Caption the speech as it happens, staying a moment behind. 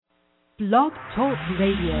Blog Talk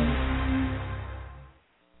Radio.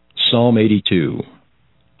 Psalm 82,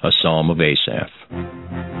 a psalm of Asaph.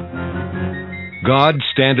 God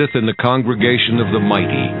standeth in the congregation of the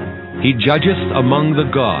mighty. He judgeth among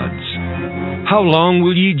the gods. How long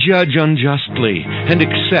will ye judge unjustly, and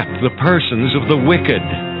accept the persons of the wicked?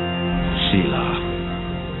 Selah.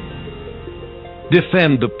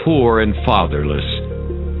 Defend the poor and fatherless.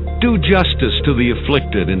 Do justice to the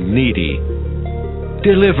afflicted and needy.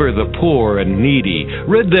 Deliver the poor and needy.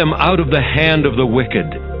 Rid them out of the hand of the wicked.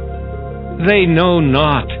 They know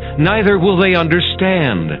not, neither will they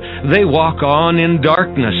understand. They walk on in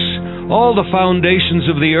darkness. All the foundations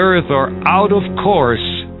of the earth are out of course.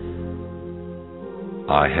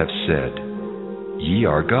 I have said, Ye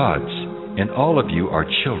are gods, and all of you are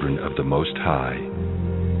children of the Most High.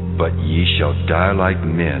 But ye shall die like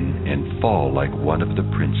men, and fall like one of the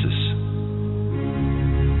princes.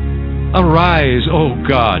 Arise, O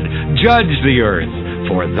God, judge the earth,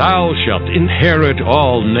 for thou shalt inherit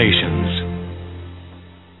all nations.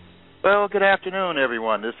 Well, good afternoon,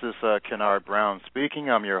 everyone. This is Kennard Brown speaking.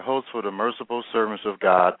 I'm your host for the Merciful Servants of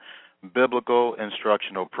God Biblical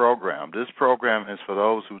Instructional Program. This program is for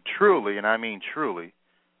those who truly, and I mean truly,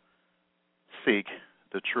 seek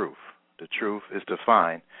the truth. The truth is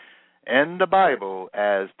defined in the Bible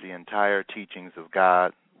as the entire teachings of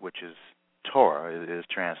God, which is Torah. It is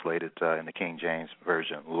translated in the King James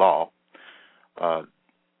Version, law. Psalm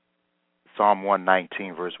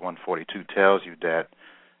 119, verse 142 tells you that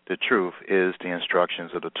the truth is the instructions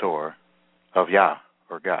of the Torah of Yah,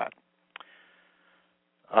 or God.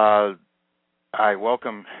 I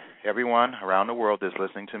welcome everyone around the world that's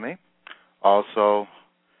listening to me, also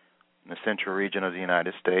in the central region of the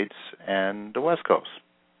United States and the West Coast.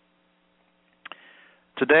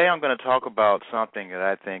 Today I'm going to talk about something that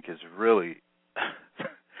I think is really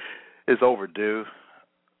is overdue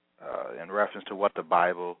in reference to what the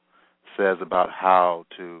Bible says about how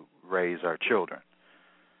to raise our children.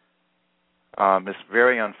 It's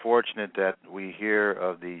very unfortunate that we hear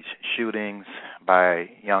of these shootings by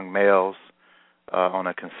young males on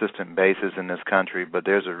a consistent basis in this country, but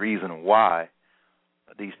there's a reason why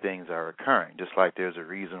these things are occurring, just like there's a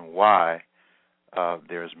reason why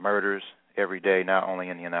there's murders every day, not only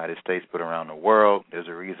in the United States but around the world. There's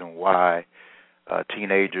a reason why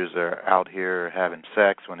teenagers are out here having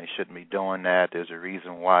sex when they shouldn't be doing that. There's a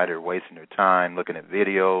reason why they're wasting their time looking at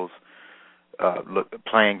videos,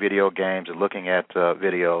 playing video games, and looking at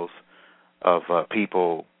videos of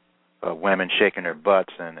people, women shaking their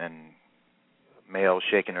butts and males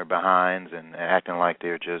shaking their behinds and acting like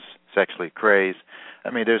they're just sexually crazed. I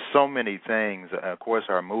mean, there's so many things. Of course,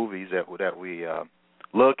 our movies that we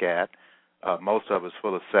look at, most of it's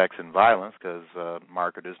full of sex and violence because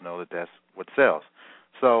marketers know that that's what sells.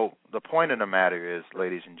 So the point of the matter is,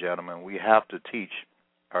 ladies and gentlemen, we have to teach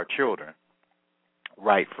our children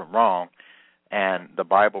right from wrong. And the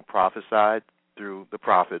Bible prophesied through the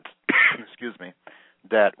prophets, excuse me,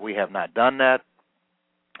 that we have not done that,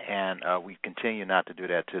 and we continue not to do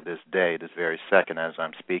that to this day, this very second as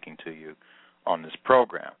I'm speaking to you on this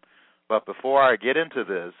program. But before I get into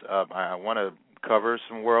this, I want to cover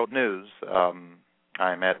some world news. I'm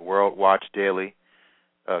at World Watch Daily,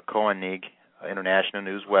 Koenig International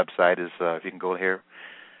News website. Is if you can go here.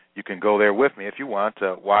 You can go there with me if you want,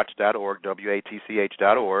 watch.org,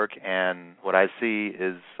 watch.org, and what I see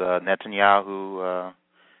is Netanyahu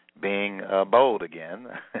being bold again.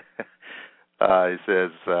 He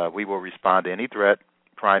says, we will respond to any threat.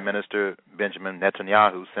 Prime Minister Benjamin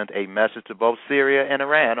Netanyahu sent a message to both Syria and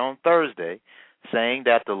Iran on Thursday saying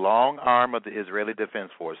that the long arm of the Israeli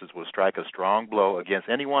Defense Forces will strike a strong blow against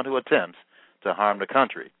anyone who attempts to harm the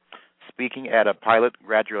country. Speaking at a pilot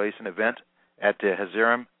graduation event at the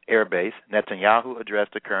Hazerim Air Base, Netanyahu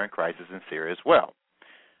addressed the current crisis in Syria as well.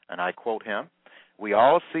 And I quote him, "We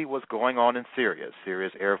all see what's going on in Syria.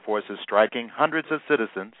 Syria's Air Force is striking hundreds of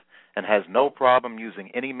citizens and has no problem using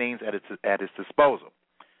any means at its disposal.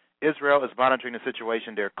 Israel is monitoring the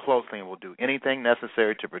situation there closely and will do anything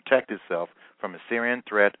necessary to protect itself from a Syrian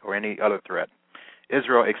threat or any other threat.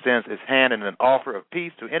 Israel extends its hand in an offer of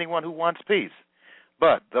peace to anyone who wants peace.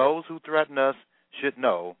 But those who threaten us should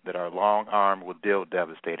know that our long arm will deal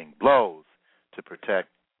devastating blows to protect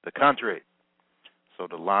the country." So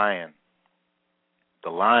the lion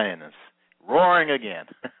is roaring again.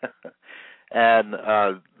 And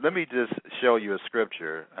let me just show you a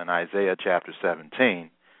scripture in Isaiah chapter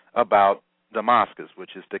 17 about Damascus,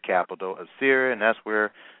 which is the capital of Syria, and that's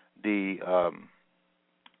where the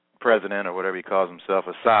president, or whatever he calls himself,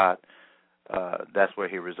 Assad, that's where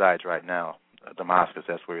he resides right now. Damascus,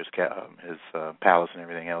 that's where his palace and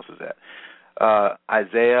everything else is at.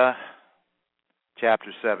 Isaiah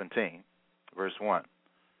chapter 17, verse 1.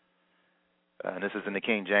 And this is in the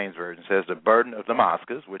King James Version. It says, the burden of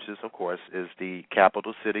Damascus, which is, of course, is the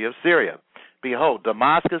capital city of Syria. Behold,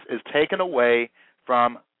 Damascus is taken away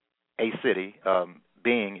from a city,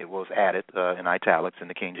 being it was added in italics in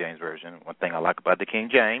the King James Version. One thing I like about the King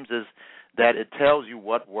James is that it tells you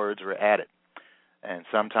what words were added. And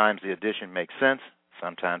sometimes the addition makes sense,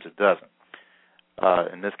 sometimes it doesn't.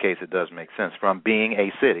 In this case, it does make sense. From being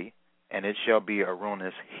a city, and it shall be a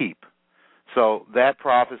ruinous heap. So that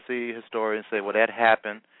prophecy, historians say, well, that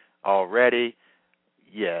happened already.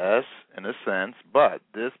 Yes, in a sense, but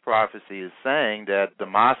this prophecy is saying that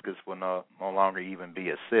Damascus will no longer even be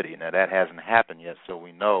a city. Now, that hasn't happened yet, so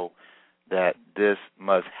we know that this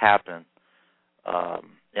must happen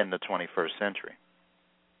in the 21st century.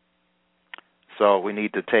 So we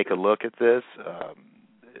need to take a look at this.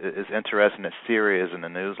 It's interesting that Syria is in the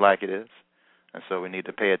news like it is, and so we need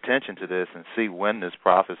to pay attention to this and see when this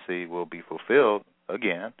prophecy will be fulfilled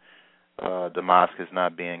again, Damascus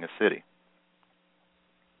not being a city.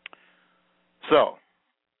 So,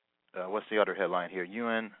 what's the other headline here?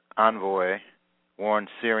 UN envoy warns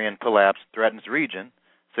Syrian collapse threatens region,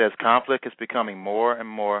 says conflict is becoming more and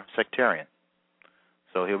more sectarian.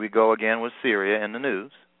 So here we go again with Syria in the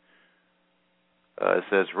news. It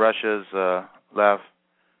says Russia's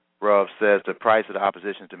Lavrov says the price of the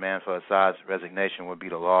opposition's demand for Assad's resignation would be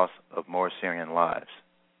the loss of more Syrian lives.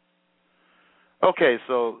 Okay,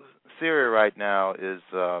 so Syria right now is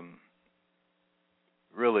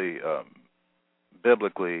really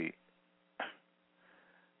biblically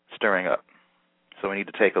stirring up. So we need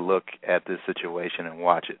to take a look at this situation and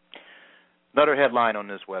watch it. Another headline on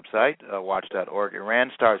this website, watch.org,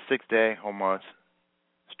 Iran starts six-day Hormuz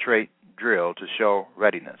Strait drill to show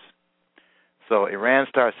readiness. So Iran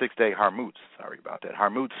starts six-day Hormuz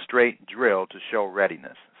Strait drill to show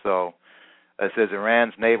readiness. So it says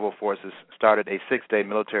Iran's naval forces started a six-day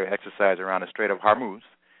military exercise around the Strait of Hormuz,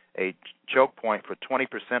 a choke point for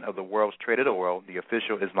 20% of the world's traded oil, the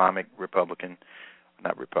official Islamic Republic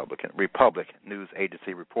news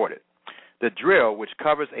agency reported. The drill, which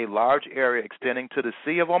covers a large area extending to the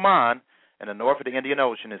Sea of Oman and the north of the Indian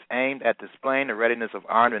Ocean, is aimed at displaying the readiness of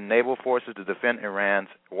armed and naval forces to defend Iran's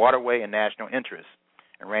waterway and national interests,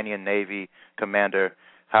 Iranian Navy Commander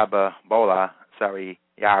Habibollah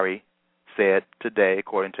Sariyari said today,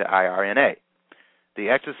 according to IRNA. The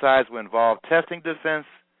exercise will involve testing defense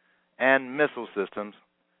and missile systems,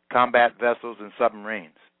 combat vessels, and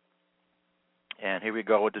submarines. And here we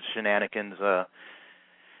go with the shenanigans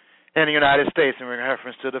in the United States in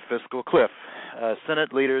reference to the fiscal cliff.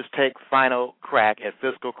 Senate leaders take final crack at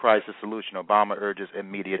fiscal crisis solution. Obama urges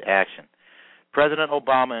immediate action. President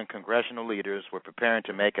Obama and congressional leaders were preparing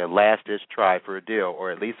to make a last-ditch try for a deal,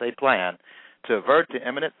 or at least a plan, to avert the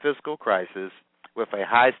imminent fiscal crisis with a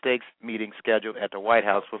high-stakes meeting scheduled at the White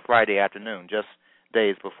House for Friday afternoon, just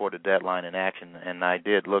days before the deadline in action. And I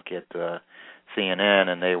did look at CNN,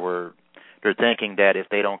 and they're thinking that if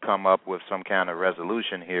they don't come up with some kind of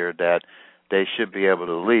resolution here, that they should be able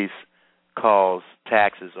to at least cause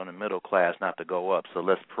taxes on the middle class not to go up. So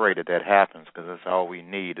let's pray that that happens, because that's all we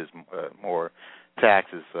need is more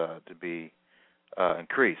taxes to be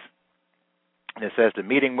increased. And it says the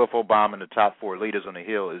meeting with Obama and the top four leaders on the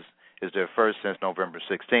Hill is their first since November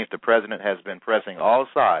 16th. The president has been pressing all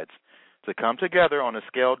sides to come together on a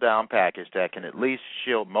scaled-down package that can at least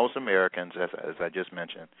shield most Americans, as I just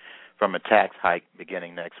mentioned, from a tax hike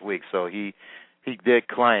beginning next week. So he did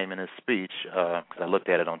claim in his speech, because I looked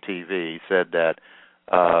at it on TV, he said that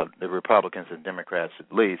the Republicans and Democrats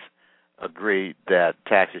at least agreed that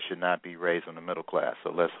taxes should not be raised on the middle class.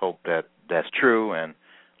 So let's hope that that's true, and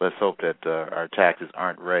let's hope that our taxes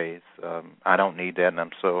aren't raised. I don't need that, and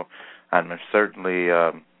I'm certain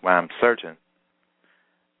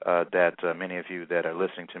that many of you that are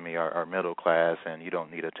listening to me are middle class, and you don't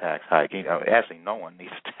need a tax hike. Actually, no one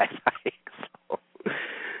needs a tax hike. So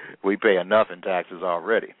we pay enough in taxes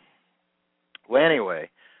already. Well, anyway,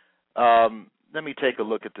 let me take a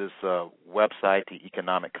look at this website, the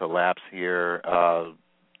economic collapse here.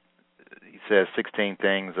 He says 16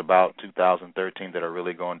 things about 2013 that are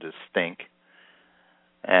really going to stink.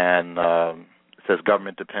 And it says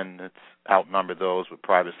government dependents outnumber those with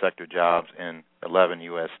private sector jobs in 11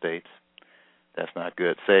 U.S. states. That's not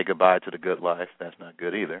good. Say goodbye to the good life. That's not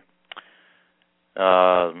good either.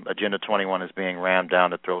 Agenda 21 is being rammed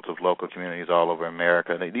down the throats of local communities all over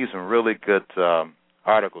America. These are really good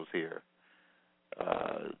articles here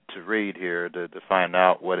to read here to find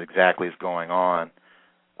out what exactly is going on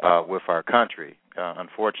with our country.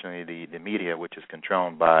 Unfortunately, the media, which is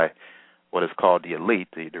controlled by what is called the elite,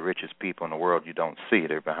 the richest people in the world you don't see.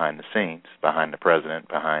 They're behind the scenes, behind the president,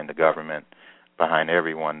 behind the government, behind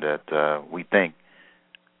everyone that we think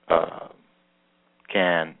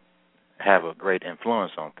can have a great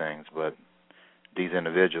influence on things. But these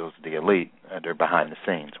individuals, the elite, they're behind the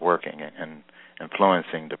scenes working and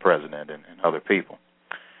influencing the president and other people.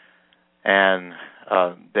 And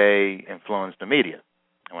they influence the media.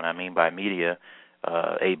 And what I mean by media,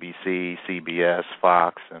 ABC, CBS,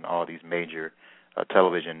 Fox, and all these major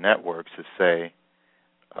television networks to say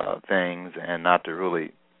things and not to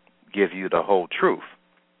really give you the whole truth.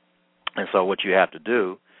 And so what you have to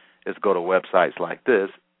do is go to websites like this,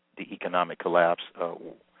 the Economic Collapse,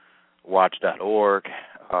 watch.org,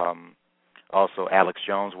 also Alex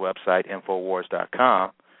Jones' website,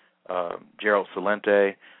 Infowars.com, Gerald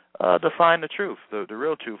Celente, to find the truth, the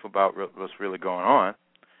real truth about what's really going on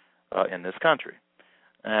in this country.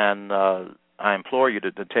 And I implore you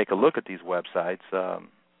to take a look at these websites.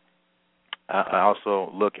 I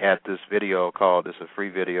also look at this video called, it's a free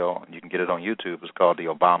video, you can get it on YouTube, it's called The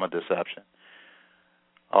Obama Deception.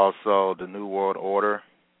 Also, The New World Order,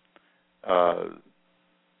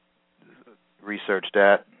 research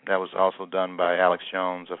that. That was also done by Alex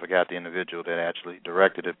Jones. I forgot the individual that actually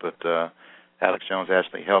directed it, but Alex Jones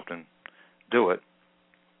actually helped him do it.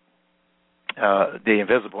 The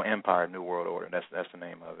Invisible Empire, New World Order, that's the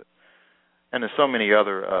name of it. And there's so many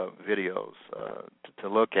other videos to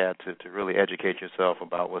look at to really educate yourself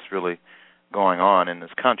about what's really going on in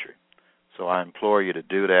this country. So I implore you to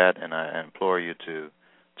do that, and I implore you to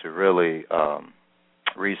really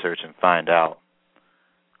research and find out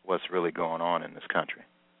what's really going on in this country.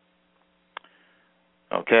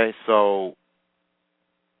 Okay, so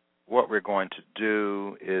what we're going to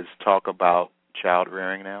do is talk about child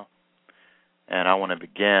rearing now. And I want to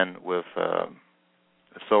begin with a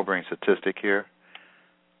sobering statistic here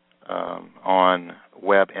on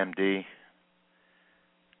WebMD.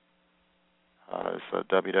 It's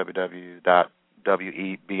www.web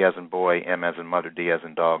as in boy, m as in mother, d as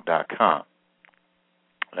in dog.com.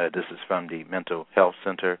 This is from the Mental Health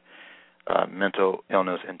Center, Mental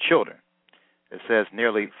Illness in Children. It says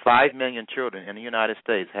nearly 5 million children in the United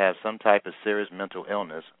States have some type of serious mental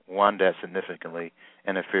illness, one that significantly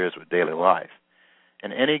interferes with daily life.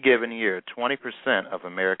 In any given year, 20% of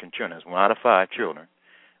American children, that's 1 out of 5 children,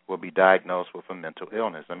 will be diagnosed with a mental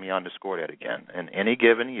illness. Let me underscore that again. In any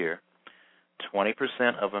given year, 20%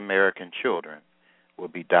 of American children will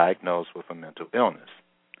be diagnosed with a mental illness.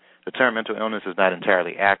 The term mental illness is not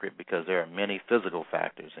entirely accurate because there are many physical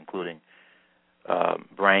factors, including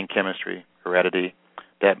brain chemistry, heredity,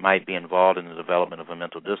 that might be involved in the development of a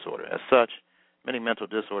mental disorder. As such, many mental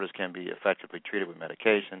disorders can be effectively treated with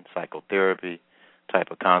medication, psychotherapy, type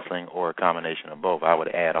of counseling, or a combination of both. I would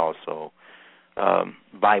add also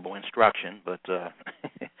Bible instruction, but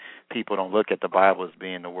people don't look at the Bible as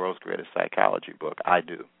being the world's greatest psychology book. I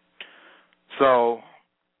do. So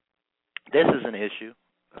this is an issue.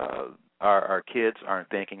 Our kids aren't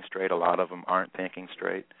thinking straight. A lot of them aren't thinking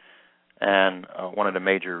straight. And one of the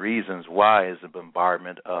major reasons why is the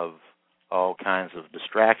bombardment of all kinds of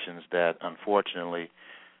distractions that, unfortunately,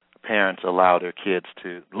 parents allow their kids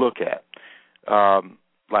to look at,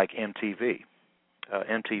 like MTV.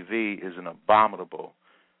 MTV is an abominable.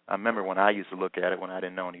 I remember when I used to look at it when I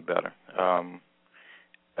didn't know any better,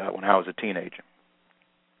 when I was a teenager.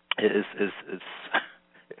 It's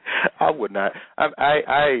I would not.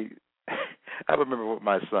 I remember with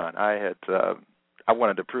my son. I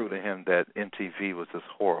wanted to prove to him that MTV was just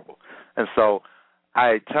horrible, and so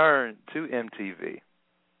I turned to MTV,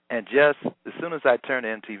 and just as soon as I turned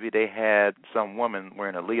to MTV, they had some woman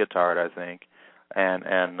wearing a leotard, I think, and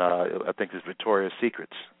I think it's Victoria's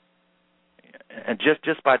Secrets, and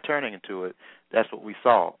just by turning into it, that's what we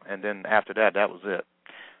saw, and then after that, that was it.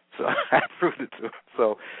 So I proved it to him.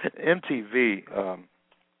 So MTV.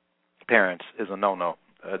 Parents is a no-no.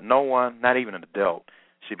 No one, not even an adult,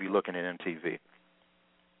 should be looking at MTV.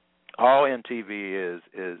 All MTV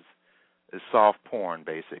is soft porn,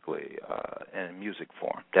 basically, in music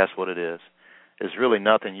form. That's what it is. There's really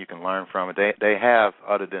nothing you can learn from it. They have,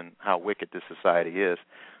 other than how wicked this society is,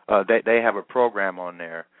 they have a program on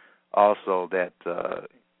there also that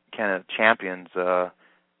kind of champions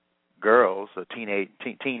girls,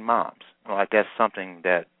 teen moms. Like that's something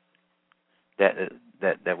that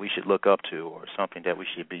we should look up to, or something that we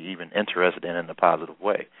should be even interested in a positive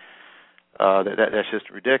way. That's just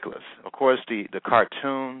ridiculous. Of course, the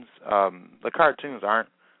cartoons aren't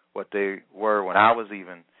what they were when I was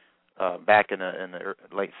even back in the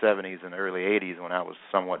late 70s and early 80s when I was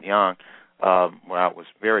somewhat young, when I was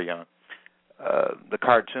very young. The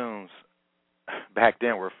cartoons back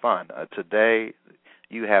then were fun. Today,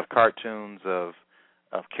 you have cartoons of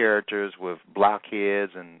characters with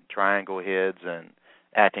blockheads and triangle heads and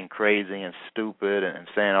acting crazy and stupid and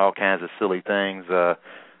saying all kinds of silly things.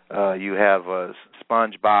 You have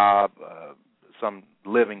SpongeBob, some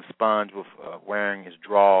living sponge with wearing his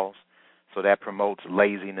drawers, so that promotes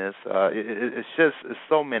laziness. It's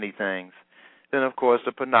so many things. Then, of course,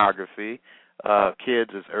 the pornography.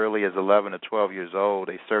 Kids as early as 11 or 12 years old,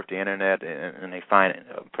 they surf the internet and they find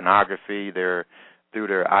pornography. Through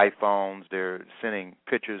their iPhones, they're sending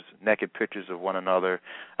pictures, naked pictures of one another.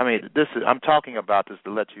 I mean, I'm talking about this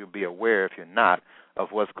to let you be aware, if you're not, of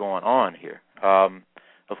what's going on here.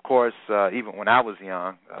 Of course, even when I was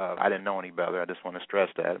young, I didn't know any better. I just want to stress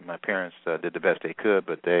that. My parents did the best they could,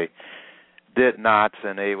 but they did not,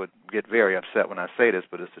 and they would get very upset when I say this,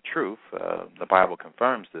 but it's the truth. The Bible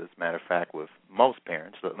confirms this. Matter of fact, with most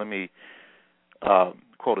parents. Let me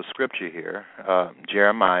quote a scripture here,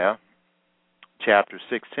 Jeremiah chapter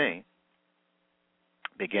 16,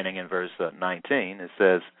 beginning in verse 19. It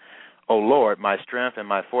says, O Lord, my strength and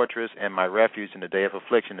my fortress and my refuge in the day of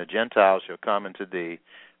affliction, the Gentiles shall come unto thee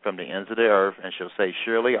from the ends of the earth and shall say,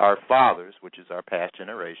 surely our fathers, which is our past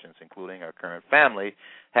generations, including our current family,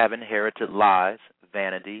 have inherited lies,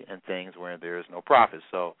 vanity, and things wherein there is no profit.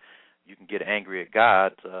 So you can get angry at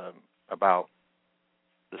God about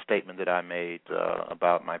the statement that I made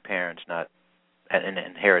about my parents not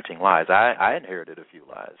inheriting lies. I inherited a few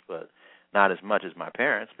lies, but not as much as my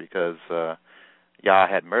parents, because Yah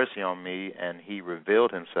had mercy on me and he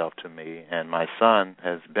revealed himself to me, and my son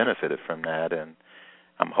has benefited from that, and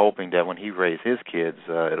I'm hoping that when he raises his kids,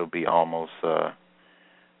 it'll be almost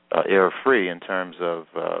error-free in terms of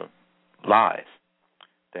lies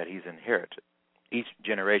that he's inherited. Each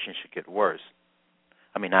generation should get worse.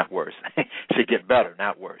 I mean, not worse. Should get better,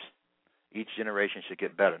 not worse. Each generation should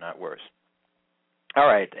get better, not worse. All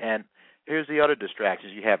right, and here's the other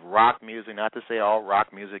distractions. You have rock music. Not to say all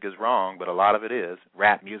rock music is wrong, but a lot of it is.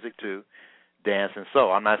 Rap music, too. Dance and so.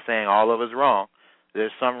 I'm not saying all of it's wrong.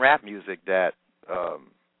 There's some rap music that,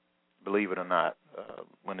 believe it or not,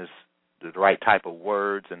 when it's the right type of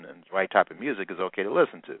words and the right type of music, is okay to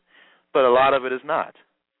listen to. But a lot of it is not.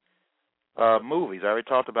 Movies, I already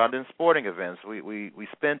talked about. In sporting events, we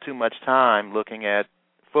spend too much time looking at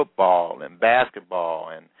football and basketball,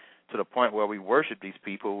 and to the point where we worship these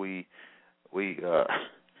people. We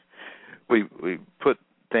put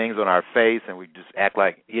things on our face and we just act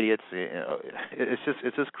like idiots.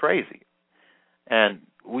 It's just crazy. And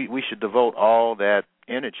we should devote all that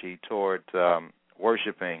energy toward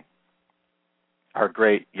worshiping our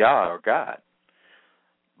great Yah, our God.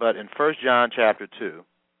 But in 1 John chapter 2,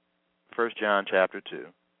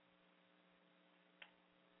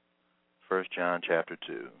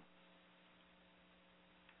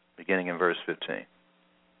 beginning in verse 15.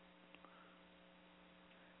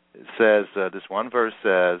 It says, this one verse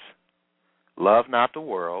says, love not the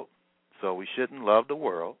world, so we shouldn't love the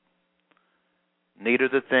world, neither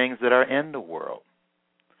the things that are in the world.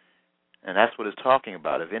 And that's what it's talking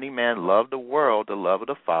about. If any man love the world, the love of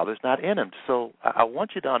the Father is not in him. So I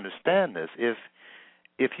want you to understand this.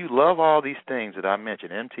 If you love all these things that I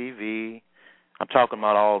mentioned, MTV, I'm talking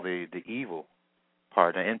about all the evil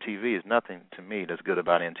part. Now, MTV is nothing to me that's good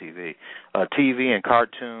about MTV. TV and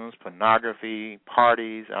cartoons, pornography,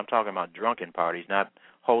 parties. I'm talking about drunken parties, not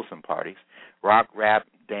wholesome parties. Rock, rap,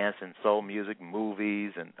 dance, and soul music,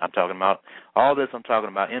 movies, and I'm talking about all this. I'm talking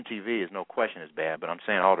about MTV is no question is bad, but I'm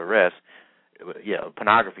saying all the rest. Yeah,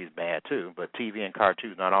 pornography is bad too, but TV and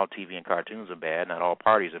cartoons, not all TV and cartoons are bad, not all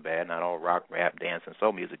parties are bad, not all rock, rap, dance, and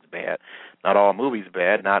soul music is bad, not all movies are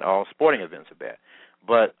bad, not all sporting events are bad.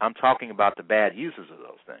 But I'm talking about the bad uses of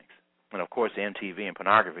those things. And, of course, the MTV and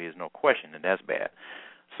pornography is no question, and that's bad.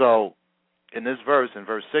 So in this verse, in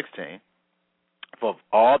verse 16, for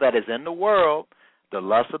all that is in the world, the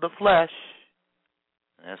lust of the flesh,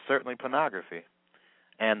 and that's certainly pornography,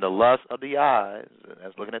 and the lust of the eyes,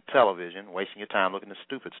 that's looking at television, wasting your time looking at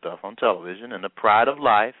stupid stuff on television, and the pride of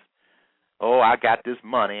life, oh, I got this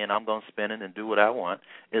money and I'm going to spend it and do what I want,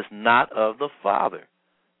 is not of the Father,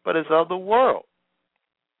 but is of the world.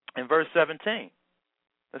 In verse 17,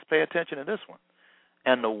 let's pay attention to this one.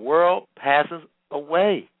 And the world passes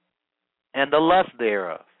away, and the lust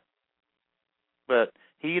thereof. But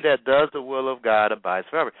he that does the will of God abides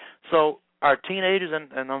forever. So our teenagers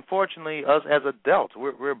and unfortunately us as adults,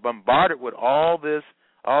 we're bombarded with all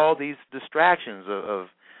these distractions of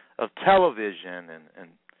television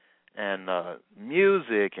and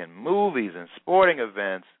music and movies and sporting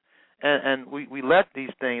events, and we let these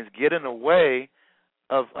things get in the way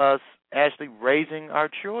of us actually raising our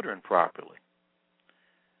children properly.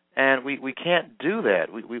 And we can't do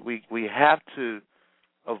that. We have to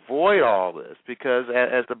avoid all this because,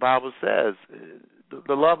 as the Bible says,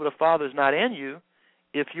 the love of the Father is not in you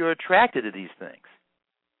if you're attracted to these things.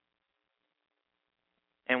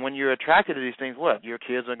 And when you're attracted to these things, what? Your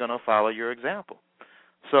kids are going to follow your example.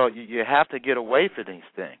 So you have to get away from these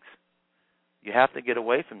things. You have to get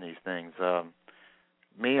away from these things.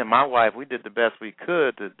 Me and my wife, we did the best we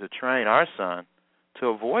could to train our son to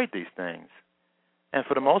avoid these things. And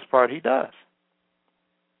for the most part, he does.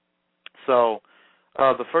 So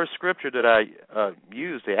the first scripture that I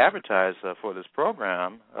used to advertise for this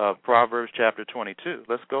program, Proverbs chapter 22.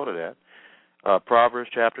 Let's go to that. Proverbs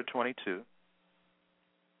chapter 22.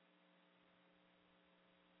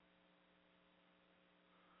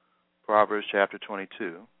 Proverbs chapter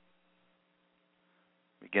 22,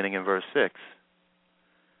 beginning in verse 6.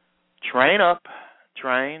 Train,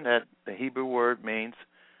 that the Hebrew word means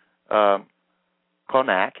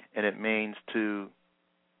konak, and it means to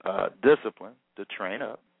discipline, to train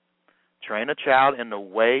up. Train a child in the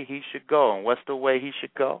way he should go. And what's the way he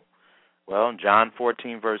should go? Well, in John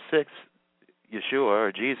 14, verse 6, Yeshua,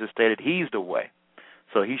 or Jesus, stated he's the way.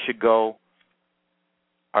 So he should go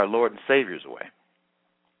our Lord and Savior's way.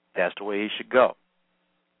 That's the way he should go.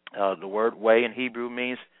 The word way in Hebrew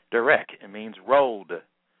means direct. It means road,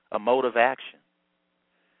 a mode of action.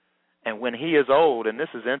 And when he is old, and this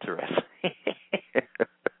is interesting.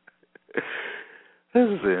 This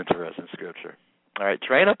is an interesting scripture. All right,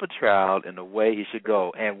 train up a child in the way he should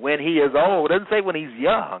go. And when he is old, it doesn't say when he's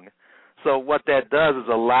young. So what that does is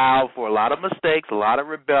allow for a lot of mistakes, a lot of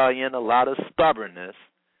rebellion, a lot of stubbornness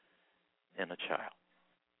in a child.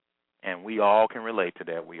 And we all can relate to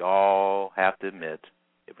that. We all have to admit,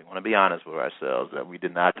 if we want to be honest with ourselves, that we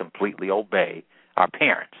did not completely obey our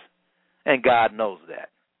parents. And God knows that,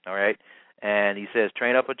 all right? And he says,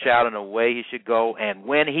 train up a child in the way he should go, and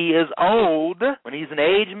when he is old, when he's an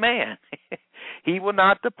aged man, he will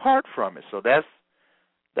not depart from it. So that's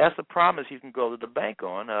a promise you can go to the bank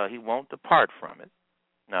on. He won't depart from it.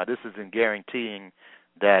 Now, this isn't guaranteeing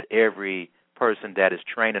that every person that is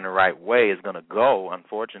trained in the right way is going to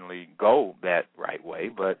unfortunately, go that right way.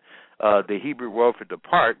 But the Hebrew word for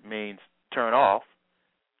depart means turn off,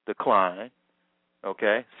 decline,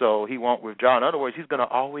 okay? So he won't withdraw. In other words, he's going to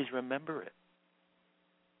always remember it.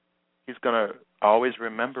 He's going to always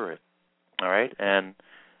remember it, all right? And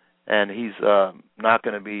he's not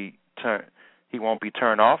going to be he won't be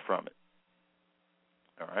turned off from it,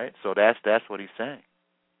 all right? So that's what he's saying.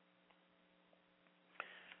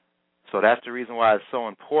 So that's the reason why it's so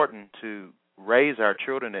important to raise our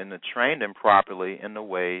children and to train them properly in the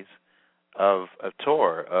ways of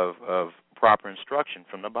Torah, of proper instruction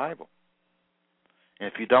from the Bible. And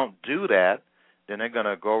if you don't do that, then they're going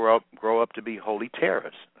to grow up to be holy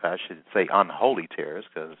terrorists. I should say unholy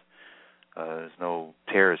terrorists, because there's no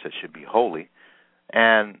terrorists that should be holy.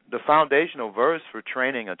 And the foundational verse for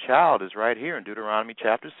training a child is right here in Deuteronomy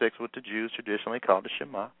chapter 6, what the Jews traditionally call the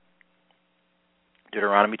Shema.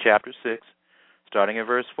 Deuteronomy chapter 6, starting in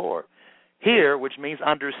verse 4. Hear, which means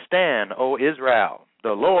understand, O Israel,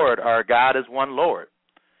 the Lord our God is one Lord.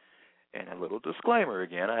 And a little disclaimer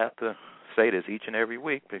again, I have to say this each and every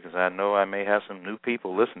week because I know I may have some new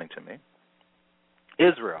people listening to me.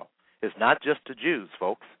 Israel is not just the Jews,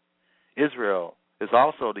 folks. Israel is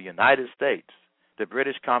also the United States, the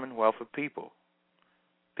British Commonwealth of Peoples.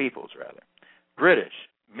 British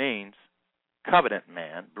means covenant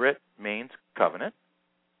man. Brit means covenant.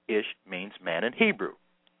 Ish means man in Hebrew.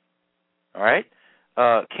 All right?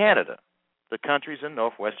 Canada, the countries in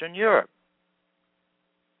northwestern Europe.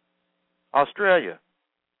 Australia,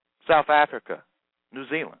 South Africa, New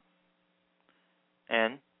Zealand.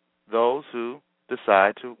 And those who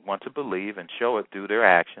decide to want to believe and show it through their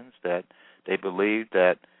actions that they believe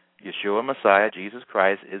that Yeshua Messiah, Jesus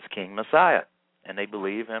Christ, is King Messiah. And they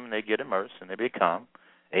believe him and they get immersed and they become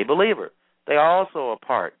a believer. They are also a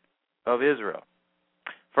part of Israel.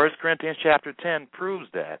 1 Corinthians chapter 10 proves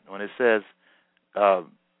that when it says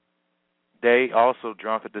they also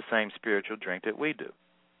drunk at the same spiritual drink that we do.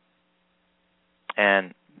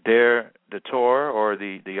 And the Torah or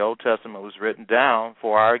the Old Testament was written down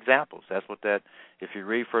for our examples. That's what that, if you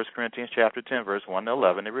read 1 Corinthians chapter 10, verse 1 to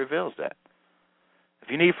 11, it reveals that. If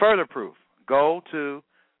you need further proof, go to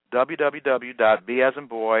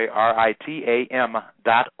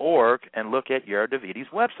www.basinboy.org and look at Yair Davidi's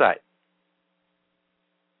website.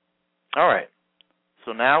 All right.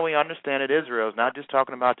 So now we understand that Israel is not just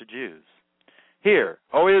talking about the Jews. Hear,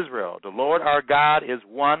 O Israel, the Lord our God is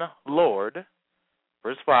one Lord.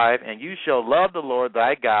 Verse 5, and you shall love the Lord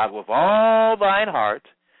thy God with all thine heart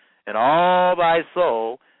and all thy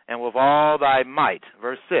soul and with all thy might.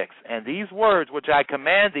 Verse 6, and these words which I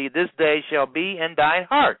command thee this day shall be in thine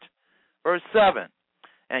heart. Verse 7,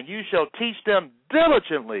 and you shall teach them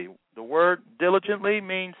diligently. The word diligently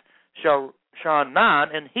means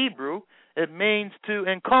shanan in Hebrew. It means to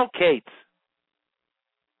inculcate.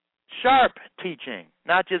 Sharp teaching,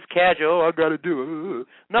 not just casual, I got to do it.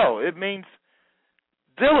 No, it means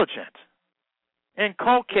diligent.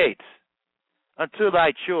 Inculcate unto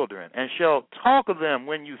thy children, and shall talk of them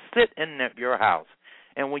when you sit in your house,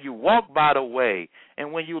 and when you walk by the way,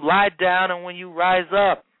 and when you lie down, and when you rise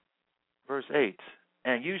up. Verse 8,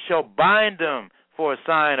 and you shall bind them for a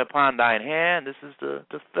sign upon thine hand. This is the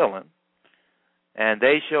filling. And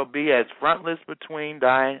they shall be as frontlets between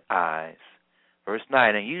thine eyes. Verse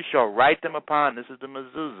 9, and you shall write them upon, this is the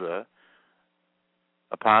mezuzah,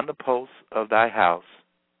 upon the posts of thy house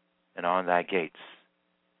and on thy gates.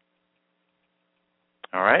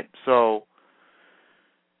 All right, so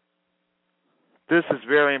this is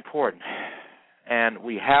very important, and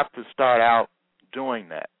we have to start out doing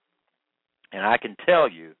that. And I can tell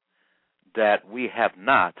you that we have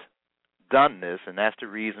not done this, and that's the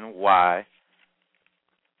reason why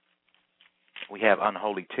we have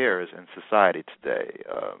unholy terrors in society today.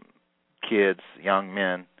 Kids, young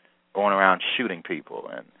men going around shooting people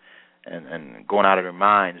and going out of their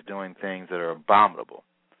minds doing things that are abominable.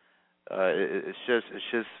 It's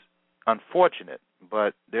just unfortunate,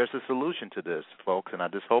 but there's a solution to this, folks, and I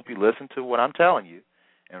just hope you listen to what I'm telling you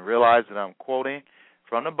and realize that I'm quoting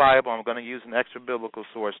from the Bible. I'm going to use an extra biblical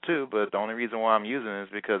source too, but the only reason why I'm using it is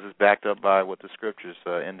because it's backed up by what the scriptures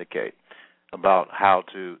indicate about how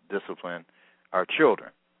to discipline our children.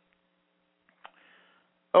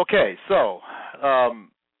 Okay, so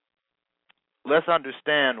let's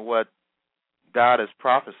understand what God has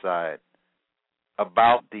prophesied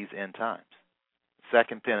about these end times. 2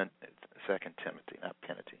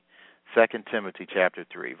 Timothy chapter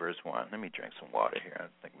 3, verse 1. Let me drink some water here. I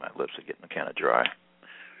think my lips are getting kind of dry.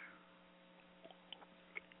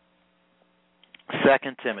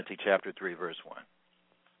 2 Timothy chapter 3, verse 1.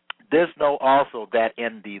 This know also that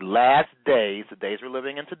in the last days, the days we're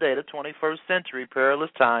living in today, the 21st century,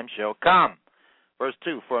 perilous times shall come. Verse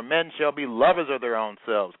 2, for men shall be lovers of their own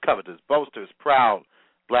selves, covetous, boasters, proud,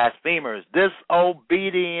 blasphemers,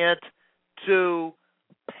 disobedient to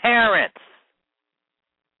parents.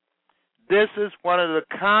 This is one of the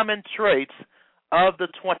common traits of the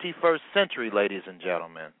 21st century, ladies and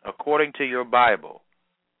gentlemen, according to your Bible.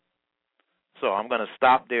 So I'm going to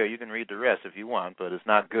stop there. You can read the rest if you want, but it's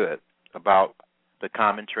not good about the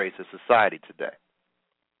common traits of society today.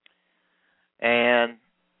 And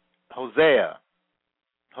Hosea,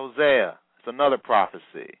 it's another prophecy.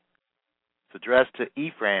 It's addressed to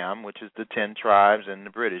Ephraim, which is the 10 tribes and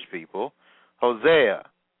the British people. Hosea,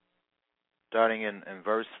 starting in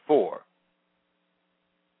verse 4.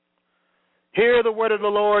 Hear the word of the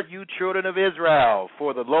Lord, you children of Israel,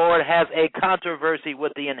 for the Lord has a controversy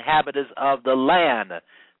with the inhabitants of the land,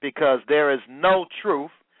 because there is no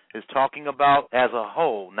truth. It's talking about as a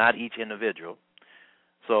whole, not each individual.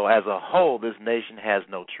 So as a whole, this nation has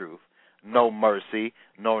no truth, no mercy,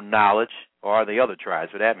 no knowledge, or the other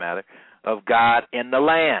tribes for that matter, of God in the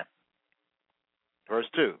land. Verse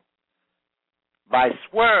 2. By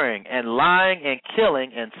swearing and lying and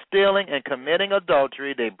killing and stealing and committing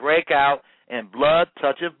adultery, they break out, and blood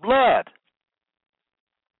toucheth blood.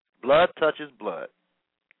 Blood touches blood.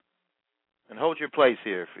 And hold your place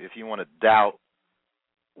here if you want to doubt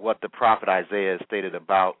what the prophet Isaiah stated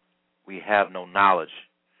about we have no knowledge.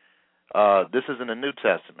 This is in the New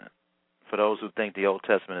Testament, for those who think the Old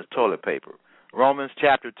Testament is toilet paper. Romans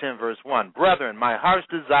chapter 10, verse 1. Brethren, my heart's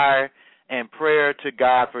desire and prayer to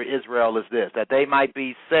God for Israel is this, that they might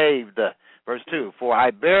be saved. Verse 2, for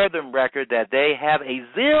I bear them record that they have a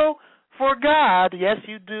zeal for God. Yes,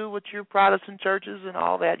 you do with your Protestant churches and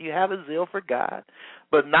all that. You have a zeal for God,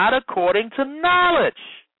 but not according to knowledge.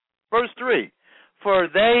 Verse 3, for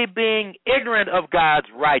they being ignorant of God's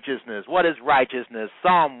righteousness. What is righteousness?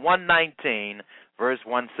 Psalm 119, verse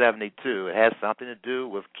 172. It has something to do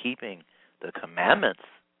with keeping the commandments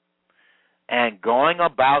and going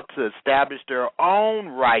about to establish their own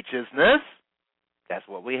righteousness. That's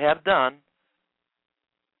what we have done.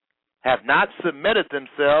 Have not submitted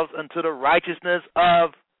themselves unto the righteousness of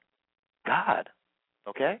God.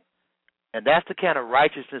 Okay? And that's the kind of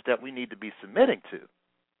righteousness that we need to be submitting to.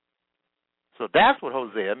 So that's what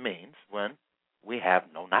Hosea means when we have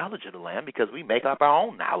no knowledge of the land, because we make up our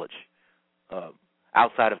own knowledge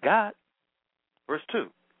outside of God. Verse 2.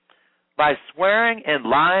 By swearing and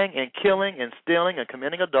lying and killing and stealing and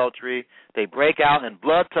committing adultery, they break out and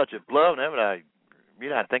blood toucheth blood. Whenever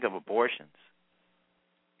I think of abortions,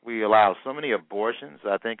 We allow so many abortions.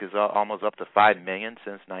 I think is almost up to 5 million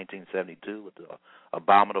since 1972 with the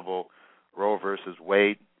abominable Roe versus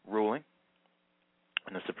Wade ruling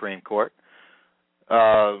in the Supreme Court.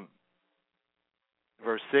 Verse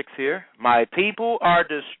 6 here. My people are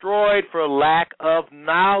destroyed for lack of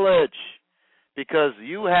knowledge. Because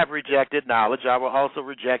you have rejected knowledge, I will also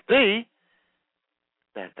reject thee,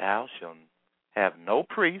 that thou shalt have no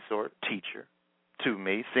priest or teacher to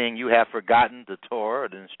me, seeing you have forgotten the Torah, or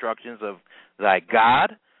the instructions of thy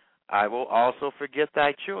God. I will also forget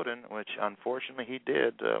thy children, which unfortunately he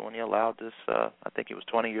did when he allowed this, I think he was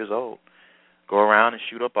 20 years old, go around and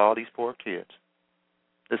shoot up all these poor kids.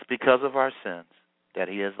 It's because of our sins that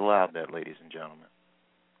he has allowed that, ladies and gentlemen.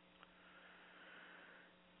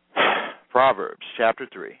 Proverbs chapter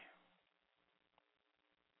 3.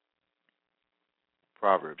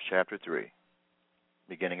 Proverbs chapter 3,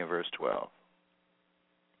 beginning of verse 12.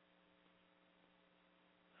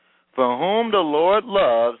 For whom the Lord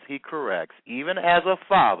loves, he corrects, even as a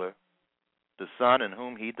father, the son in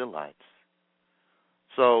whom he delights.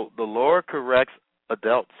 So the Lord corrects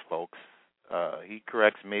adults, folks. He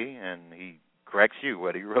corrects me, and he corrects you,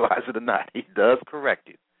 whether you realize it or not. He does correct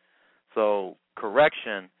you. So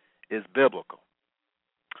correction is biblical.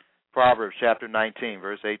 Proverbs chapter 19,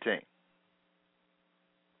 verse 18.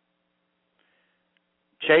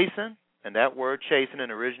 Chasten, and that word chasten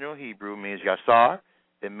in original Hebrew means yasar.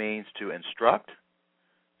 It means to instruct,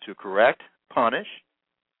 to correct, punish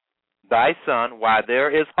thy son while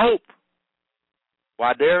there is hope.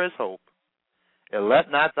 While there is hope. And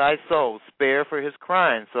let not thy soul spare for his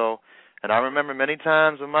crying. So, and I remember many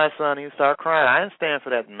times when my son, he would start crying. I didn't stand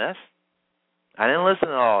for that mess. I didn't listen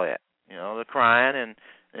to all that. You know, the crying and,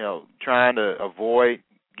 you know, trying to avoid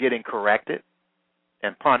getting corrected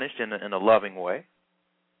and punished in a loving way.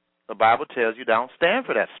 The Bible tells you don't stand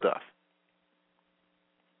for that stuff.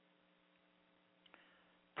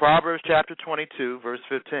 Proverbs chapter 22, verse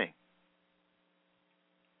 15.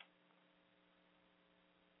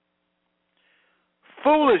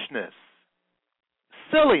 Foolishness,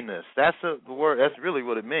 silliness, that's the word, that's really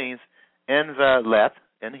what it means, envalet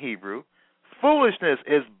in Hebrew. Foolishness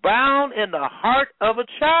is bound in the heart of a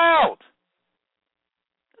child.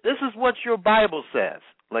 This is what your Bible says,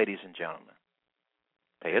 ladies and gentlemen.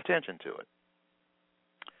 Pay attention to it.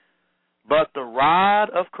 But the rod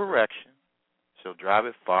of correction shall drive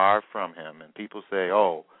it far from him. And people say,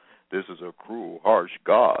 oh, this is a cruel, harsh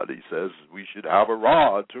God. He says we should have a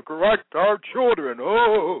rod to correct our children.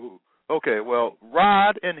 Oh, okay, well,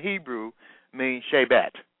 rod in Hebrew means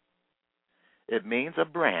shebat. It means a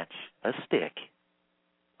branch, a stick,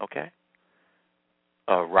 okay?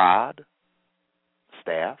 A rod,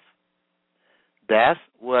 staff. That's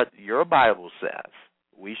what your Bible says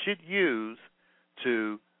we should use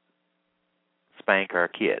to spank our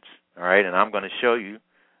kids, all right? And I'm going to show you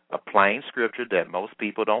a plain scripture that most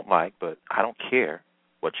people don't like, but I don't care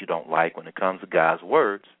what you don't like when it comes to God's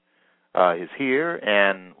words. Is here,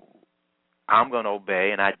 and I'm going to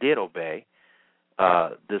obey, and I did obey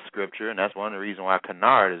this scripture, and that's one of the reasons why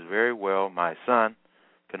Kennard is very well, my son,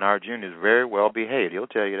 Kennard Jr. is very well behaved. He'll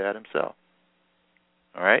tell you that himself.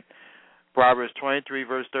 All right? Proverbs 23,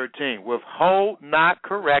 verse 13. Withhold not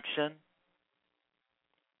correction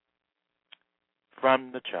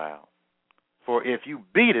from the child. For if you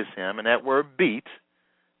beatest him, and that word beat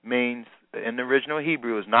means, in the original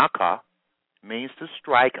Hebrew is nakah, means to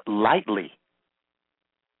strike lightly.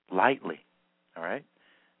 Lightly. All right?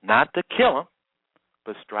 Not to kill him,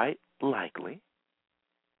 but strike lightly.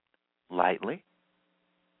 Lightly.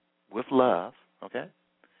 With love. Okay?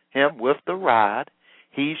 Him with the rod,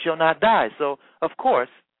 he shall not die. So, of course,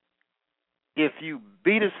 if you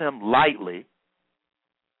beatest him lightly,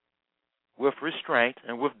 with restraint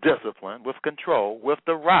and with discipline, with control, with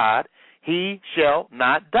the rod, he shall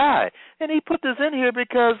not die. And he put this in here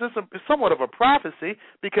because it's somewhat of a prophecy,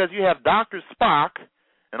 because you have Dr. Spock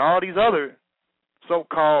and all these other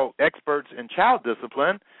so-called experts in child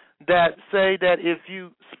discipline that say that if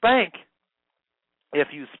you spank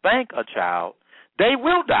a child, they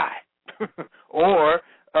will die. Or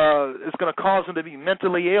it's going to cause them to be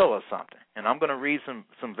mentally ill or something. And I'm going to read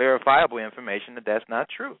some verifiable information that that's not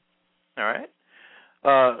true. All right?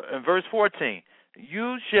 In verse 14,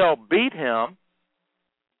 you shall beat him,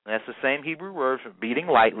 that's the same Hebrew word for beating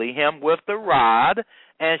lightly, him with the rod,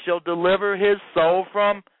 and shall deliver his soul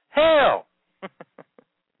from hell,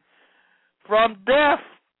 from death,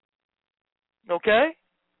 okay?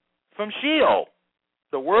 From Sheol,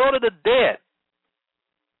 the world of the dead.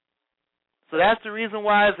 So that's the reason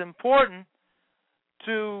why it's important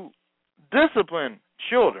to discipline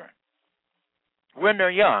children. when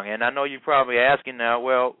they're young. And I know you're probably asking now,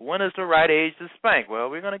 well, when is the right age to spank? Well,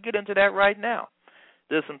 we're going to get into that right now.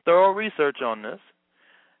 There's some thorough research on this,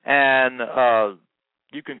 and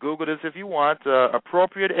you can Google this if you want,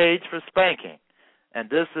 appropriate age for spanking. And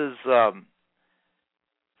this is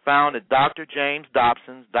found at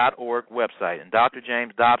drjamesdobson.org website. And Dr.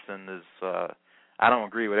 James Dobson is, I don't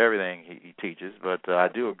agree with everything he teaches, but I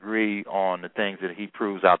do agree on the things that he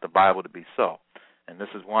proves out the Bible to be so. And this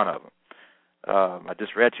is one of them. I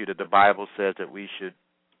just read to you that the Bible says that we should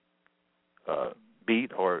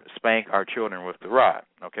beat or spank our children with the rod.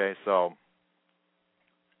 Okay, so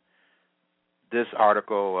this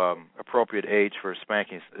article, appropriate age for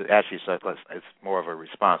spanking, actually it's more of a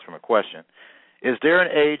response from a question. Is there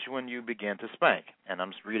an age when you begin to spank? And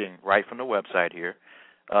I'm just reading right from the website here.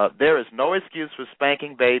 There is no excuse for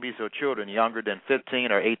spanking babies or children younger than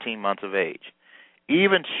 15 or 18 months of age.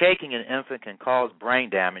 Even shaking an infant can cause brain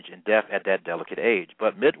damage and death at that delicate age.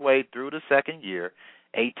 But midway through the second year,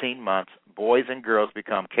 18 months, boys and girls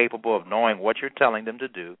become capable of knowing what you're telling them to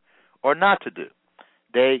do or not to do.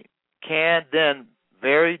 They can then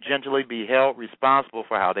very gently be held responsible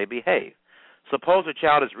for how they behave. Suppose a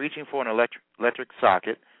child is reaching for an electric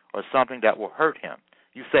socket or something that will hurt him.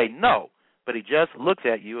 You say no, but he just looks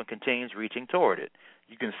at you and continues reaching toward it.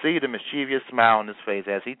 You can see the mischievous smile on his face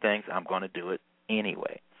as he thinks, I'm going to do it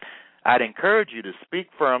anyway. I'd encourage you to speak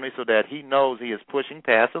firmly so that he knows he is pushing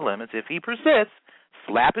past the limits. If he persists,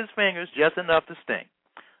 slap his fingers just enough to sting.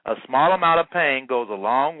 A small amount of pain goes a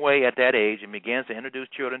long way at that age and begins to introduce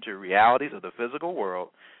children to realities of the physical world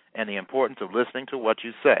and the importance of listening to what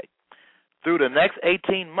you say. Through the next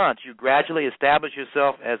 18 months, you gradually establish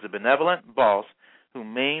yourself as a benevolent boss who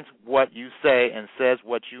means what you say and says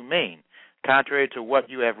what you mean. Contrary to what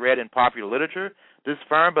you have read in popular literature, this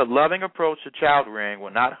firm but loving approach to child rearing will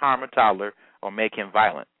not harm a toddler or make him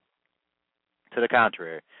violent. To the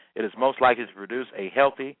contrary, it is most likely to produce a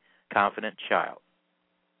healthy, confident child.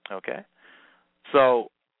 Okay? So,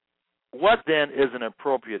 what then is an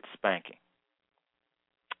appropriate spanking?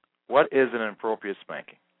 What is an appropriate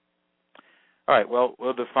spanking? All right, well,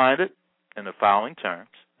 we'll define it in the following terms.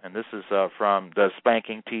 And this is from Does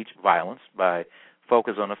Spanking Teach Violence by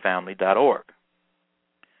FocusOnTheFamily.org.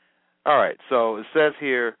 All right, so it says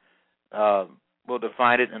here, we'll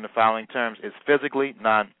define it in the following terms. It's physically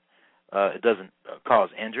it doesn't cause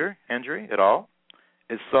injury at all.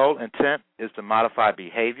 Its sole intent is to modify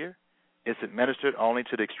behavior. It's administered only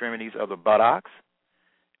to the extremities of the buttocks.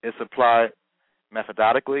 It's applied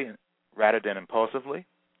methodically rather than impulsively.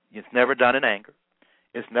 It's never done in anger.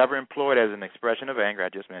 It's never employed as an expression of anger. I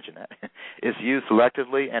just mentioned that. It's used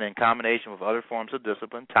selectively and in combination with other forms of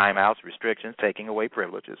discipline, timeouts, restrictions, taking away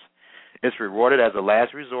privileges. It's rewarded as a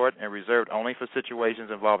last resort and reserved only for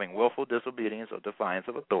situations involving willful disobedience or defiance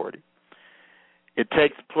of authority. It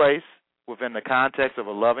takes place within the context of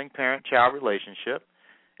a loving parent-child relationship.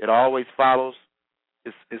 It's always followed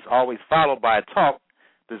by a talk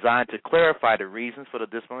designed to clarify the reasons for the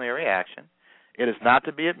disciplinary action. It is not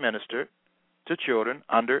to be administered to children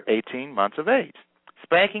under 18 months of age.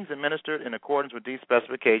 Spankings administered in accordance with these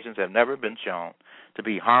specifications have never been shown to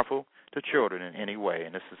be harmful to children in any way.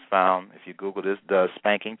 And this is found, if you Google this, Does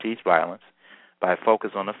Spanking Teach Violence by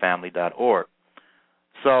FocusOnTheFamily.org.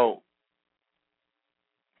 So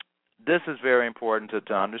this is very important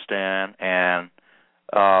to understand. And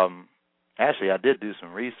actually, I did do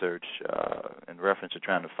some research in reference to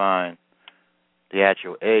trying to find the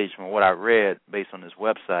actual age. From what I read based on this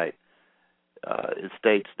website, it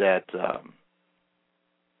states that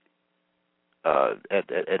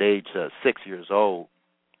at age 6 years old,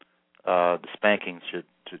 the spanking should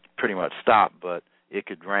pretty much stop, but it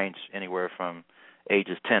could range anywhere from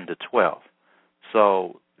ages 10 to 12.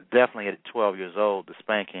 So definitely at 12 years old, the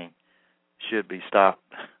spanking should be stopped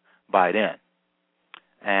by then.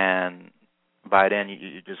 And by then,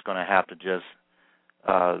 you're just going to have to just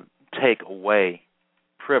take away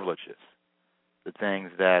privileges, the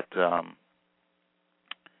things that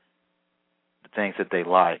they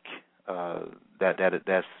like.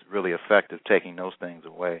 That's really effective, taking those things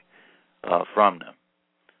away from them.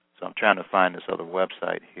 So I'm trying to find this other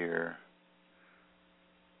website here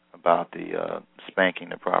about the spanking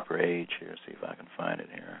the proper age here. See if I can find it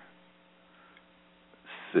here.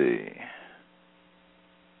 Let's see.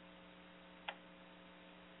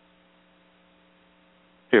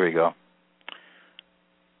 Here we go.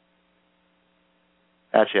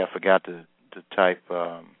 Actually, I forgot to type.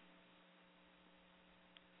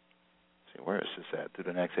 See, where is this at? Through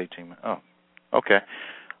the next 18 months. Oh, okay.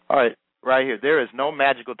 All right, right here. There is no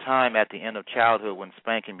magical time at the end of childhood when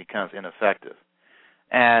spanking becomes ineffective.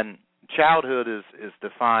 And childhood is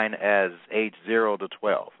defined as age 0 to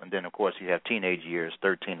 12, and then of course you have teenage years,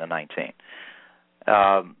 13 to 19,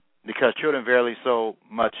 because children vary so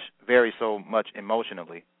much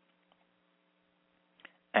emotionally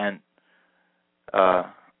and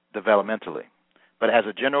developmentally. But as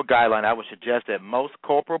a general guideline, I would suggest that most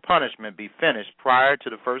corporal punishment be finished prior to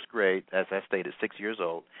the first grade, as I stated, 6 years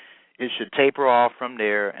old. It should taper off from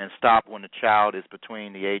there and stop when the child is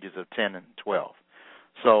between the ages of 10 and 12.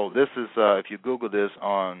 So this is, if you Google this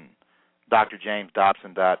on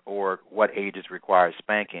drjamesdobson.org, what ages require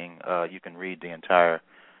spanking, you can read the entire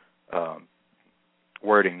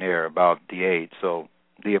wording there about the age. So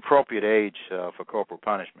the appropriate age for corporal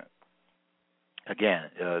punishment,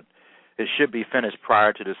 again, it should be finished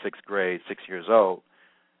prior to the 6th grade, 6 years old.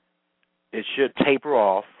 It should taper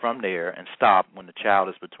off from there and stop when the child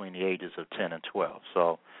is between the ages of 10 and 12.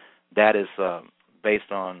 So that is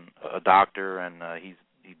based on a doctor, and he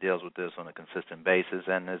deals with this on a consistent basis,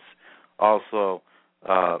 and it's also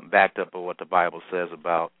backed up by what the Bible says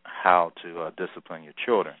about how to discipline your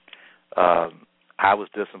children. I was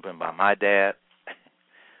disciplined by my dad.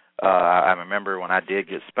 I remember when I did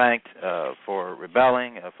get spanked for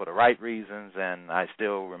rebelling for the right reasons, and I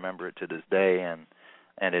still remember it to this day,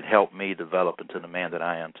 and it helped me develop into the man that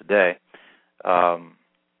I am today.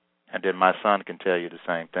 And then my son can tell you the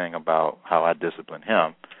same thing about how I discipline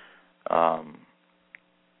him.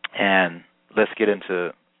 And let's get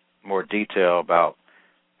into more detail about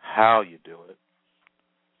how you do it,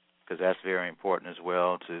 because that's very important as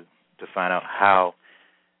well, to find out how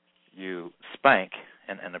you spank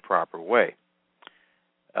in the proper way.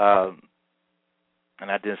 And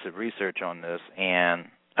I did some research on this, and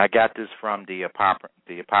I got this from the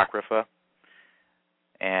Apocrypha,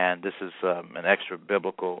 and this is an extra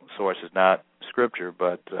biblical source. It's not scripture,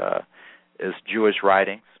 but it's Jewish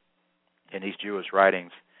writings, and these Jewish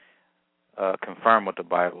writings confirm what the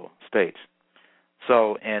Bible states.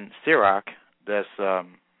 So in Sirach, that's Sirach,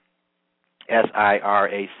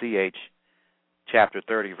 chapter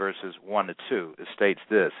 30, verses 1 to 2, it states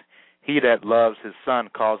this: "He that loves his son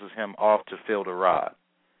causes him oft to feel the rod,"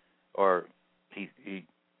 or he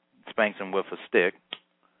spanks him with a stick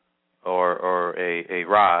or a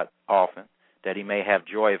rod often, "that he may have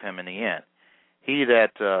joy of him in the end. He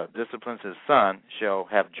that disciplines his son shall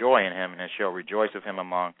have joy in him, and shall rejoice of him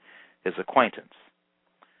among his acquaintance."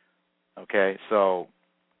 Okay, so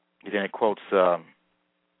then it quotes,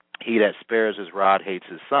 "He that spares his rod hates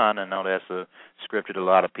his son." I know that's a scripture that a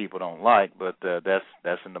lot of people don't like, but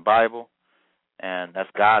that's in the Bible, and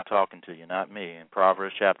that's God talking to you, not me. In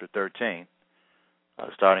Proverbs chapter 13,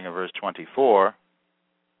 starting in verse 24,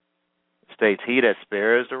 states, "He that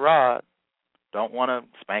spares the rod," don't want to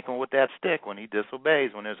spank him with that stick when he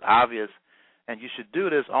disobeys, when there's obvious. And you should do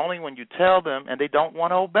this only when you tell them and they don't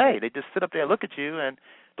want to obey. They just sit up there and look at you and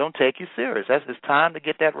don't take you serious. It's time to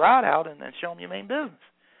get that rod out and show them you mean business.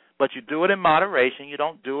 But you do it in moderation. You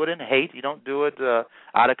don't do it in hate. You don't do it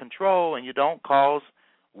out of control, and you don't cause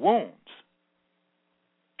wounds.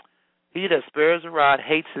 "He that spares the rod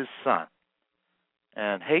hates his son."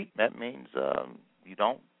 And hate, that means you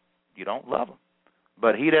don't love him.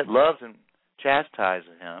 "But he that loves him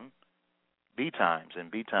chastises him betimes,"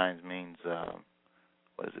 and betimes means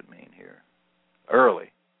what does it mean here?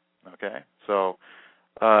 Early. Okay, so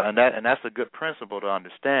and that's a good principle to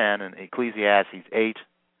understand in Ecclesiastes 8,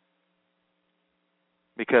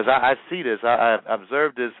 because I see this. I've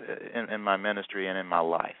observed this in my ministry and in my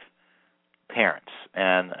life. Parents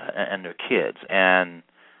and their kids, and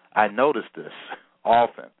I notice this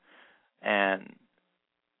often, and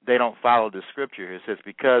they don't follow the scripture. It says,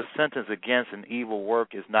 "Because sentence against an evil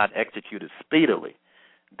work is not executed speedily,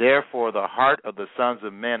 therefore the heart of the sons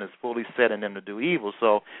of men is fully set in them to do evil."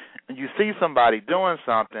 So you see somebody doing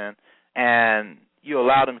something, and you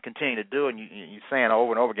allow them to continue to do it, and you're saying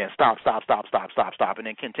over and over again, stop, and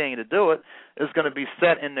then continue to do it, it's going to be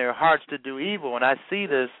set in their hearts to do evil. And I see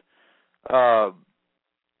this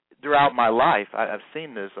throughout my life. I've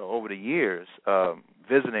seen this over the years,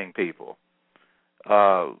 visiting people,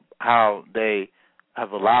 how they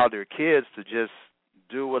have allowed their kids to just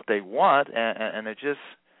do what they want, and it's just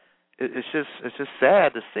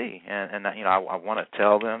sad to see. And I want to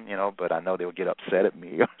tell them, but I know they'll get upset at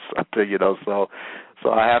me or something,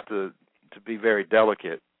 So I have to be very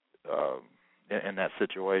delicate in that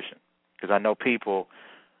situation, because I know people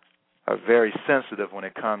are very sensitive when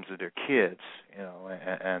it comes to their kids,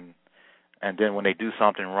 and then when they do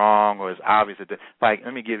something wrong or it's obvious that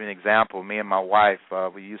let me give you an example. Me and my wife,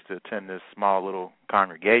 we used to attend this small little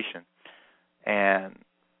congregation, and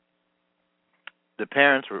the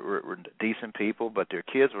parents were decent people, but their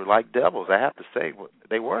kids were like devils. I have to say,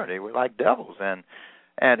 they were. They were like devils. And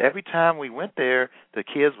every time we went there, the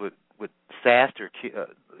kids would sass their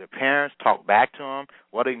parents, talk back to them.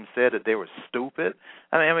 One of them said that they were stupid.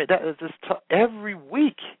 I mean that was just every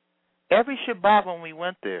week, every Shabbat when we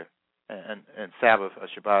went there, and Sabbath,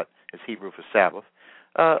 Shabbat is Hebrew for Sabbath.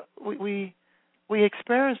 We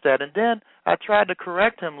experienced that, and then I tried to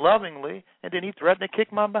correct him lovingly, and then he threatened to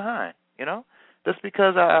kick my behind. Just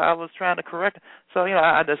because I was trying to correct him. So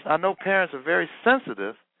I know parents are very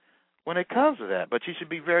sensitive when it comes to that, but you should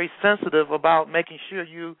be very sensitive about making sure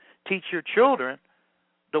you teach your children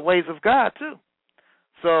the ways of God too.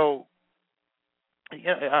 So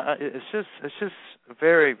it's just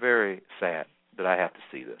very, very sad that I have to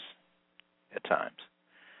see this at times.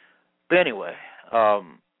 But anyway,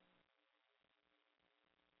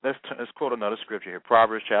 let's quote another scripture here.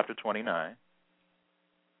 Proverbs chapter 29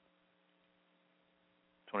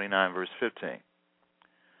 verse 15.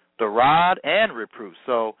 The rod and reproof.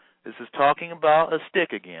 So this is talking about a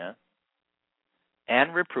stick again,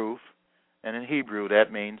 and reproof, and in Hebrew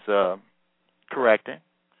that means correcting.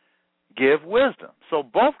 Give wisdom. So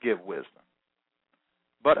both give wisdom.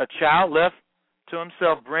 But a child left to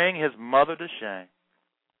himself bring his mother to shame.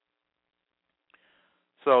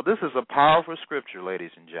 So this is a powerful scripture,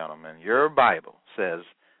 ladies and gentlemen. Your Bible says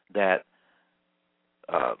that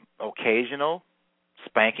occasional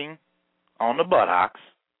spanking on the buttocks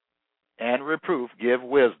and reproof give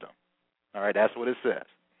wisdom. All right, that's what it says.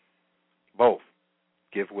 Both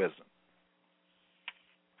give wisdom.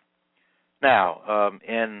 Now,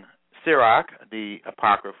 in Sirach, the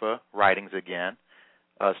Apocrypha writings again,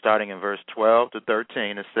 starting in verse 12 to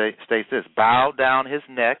 13, it states this: bow down his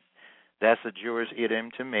neck. That's a Jewish idiom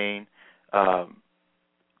to mean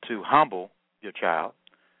to humble your child,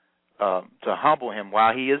 to humble him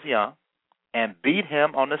while he is young, and beat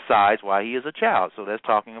him on the sides while he is a child. So that's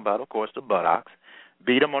talking about, of course, the buttocks.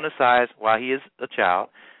 Beat him on the sides while he is a child,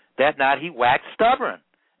 that not he wax stubborn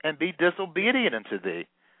and be disobedient unto thee,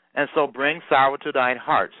 and so bring sorrow to thine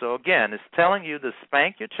heart. So again, it's telling you to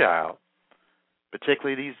spank your child,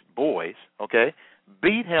 particularly these boys, okay?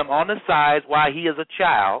 Beat him on the sides while he is a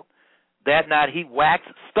child, that not he wax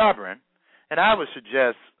stubborn. And I would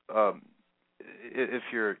suggest if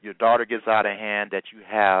your daughter gets out of hand that you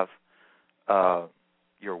have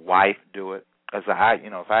your wife do it. As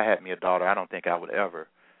if I had me a daughter, I don't think I would ever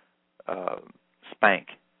spank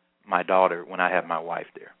my daughter when I have my wife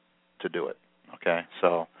there to do it. Okay,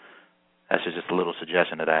 so that's just a little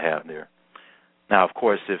suggestion that I have there. Now, of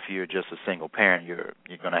course, if you're just a single parent, you're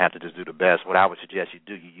going to have to just do the best. What I would suggest you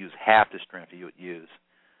do, you use half the strength you would use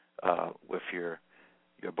with your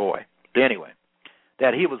boy. But anyway,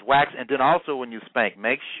 that he was waxed, and then also when you spank,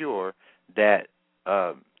 make sure that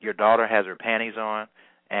your daughter has her panties on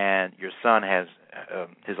and your son has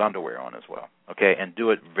his underwear on as well, okay? And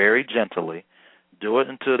do it very gently. Do it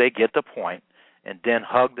until they get the point, and then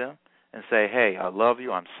hug them and say, hey, I love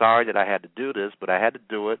you. I'm sorry that I had to do this, but I had to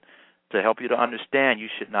do it to help you to understand you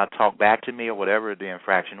should not talk back to me or whatever the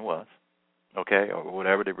infraction was, okay, or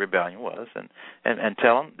whatever the rebellion was, and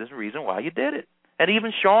tell them there's a reason why you did it. And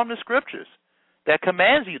even show them the scriptures that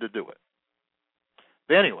commands you to do it.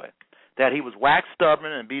 But anyway, that he was wax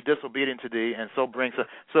stubborn and be disobedient to thee, and so bring.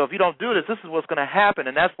 So if you don't do this, this is what's going to happen,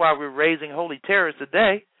 and that's why we're raising holy terrors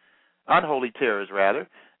today, unholy terrors rather,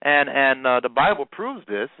 and the Bible proves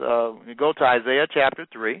this. You go to Isaiah chapter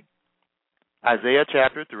 3. Isaiah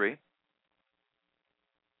chapter 3,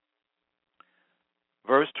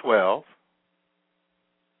 verse 12.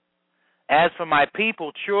 As for my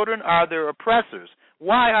people, children are their oppressors.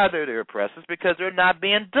 Why are they their oppressors? Because they're not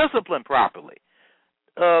being disciplined properly.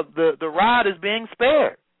 The rod is being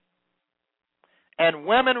spared, and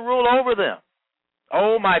women rule over them.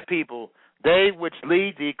 O my people, they which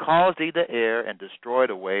lead thee cause thee to err and destroy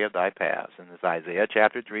the way of thy paths. And it's Isaiah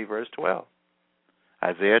chapter 3, verse 12.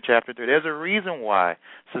 Isaiah chapter 3. There's a reason why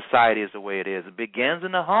society is the way it is. It begins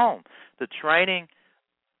in the home. The training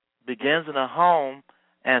begins in the home,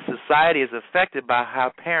 and society is affected by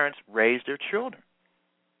how parents raise their children.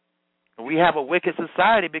 We have a wicked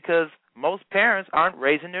society because most parents aren't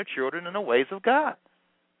raising their children in the ways of God.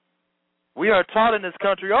 We are taught in this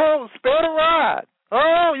country, oh, spare the rod.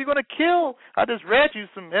 Oh, you're going to kill. I just read you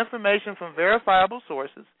some information from verifiable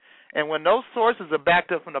sources. And when those sources are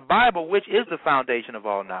backed up from the Bible, which is the foundation of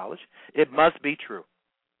all knowledge, it must be true.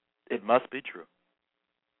 It must be true.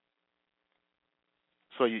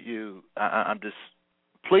 So I'm just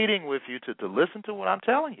pleading with you to listen to what I'm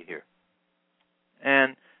telling you here.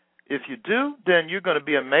 And if you do, then you're going to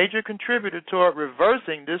be a major contributor toward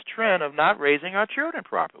reversing this trend of not raising our children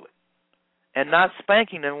properly. and not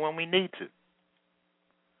spanking them when we need to.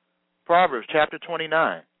 Proverbs chapter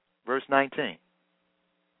 29, verse 19.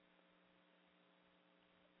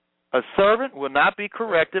 A servant will not be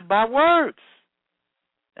corrected by words.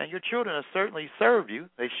 And your children have certainly served you.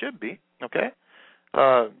 They should be, okay?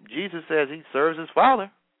 Jesus says he serves his Father,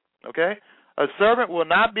 okay? A servant will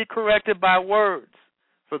not be corrected by words,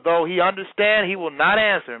 for though he understand, he will not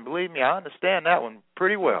answer. And believe me, I understand that one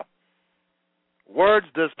pretty well. Words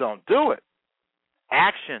just don't do it.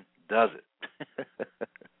 Action does it.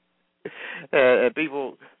 And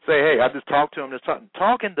people say, hey, I just talked to him.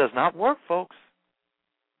 Talking does not work, folks.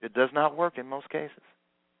 It does not work in most cases.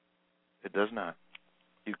 It does not.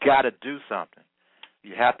 You've got to do something.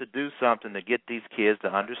 You have to do something to get these kids to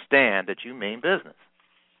understand that you mean business.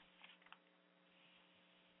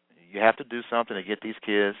 You have to do something to get these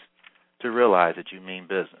kids to realize that you mean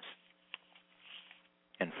business.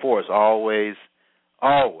 And force always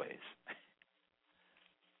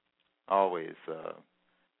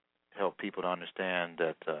help people to understand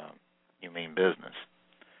that you mean business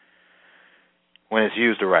when it's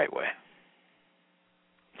used the right way.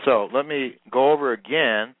 So let me go over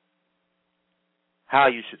again how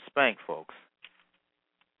you should spank, folks.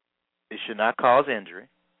 It should not cause injury.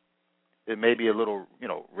 It may be a little,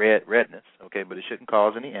 redness, okay, but it shouldn't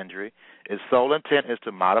cause any injury. Its sole intent is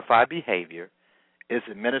to modify behavior. It's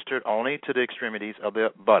administered only to the extremities of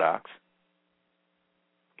the buttocks.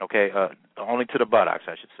 Okay, only to the buttocks,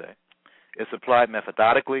 I should say. It's applied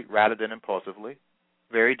methodically rather than impulsively,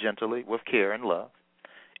 very gently, with care and love.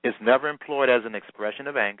 It's never employed as an expression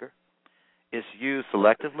of anger. It's used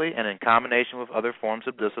selectively and in combination with other forms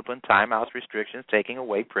of discipline, timeouts, restrictions, taking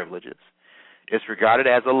away privileges. It's regarded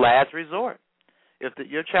as a last resort. If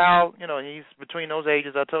your child, he's between those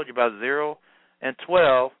ages I told you about, 0 and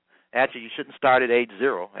 12, actually you shouldn't start at age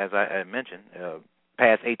 0, as I mentioned,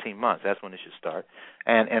 past 18 months. That's when it should start.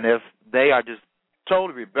 And if they are just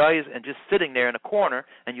totally rebellious and just sitting there in a corner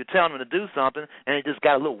and you're telling them to do something and they just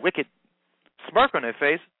got a little wicked smirk on their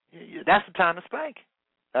face, that's the time to spank.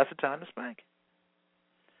 That's the time to spank.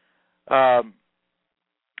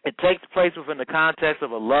 It takes place within the context of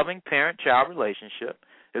a loving parent-child relationship.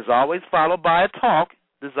 It's always followed by a talk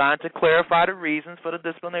designed to clarify the reasons for the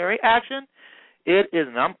disciplinary action. It is,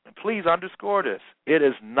 please underscore this, it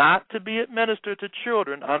is not to be administered to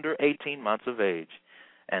children under 18 months of age.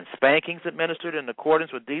 And spankings administered in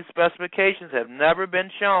accordance with these specifications have never been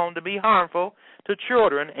shown to be harmful to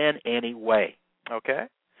children in any way. Okay?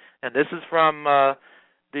 And this is from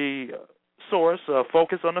the source,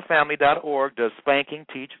 focusonthefamily.org, Does Spanking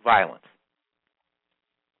Teach Violence?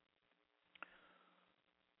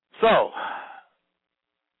 So,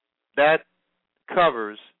 that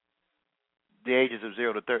covers the ages of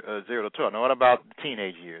 0 to 12. Now, what about the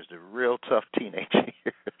teenage years, the real tough teenage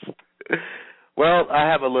years? Well,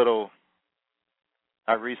 I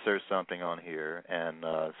researched something on here, and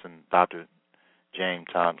it's in Dr. James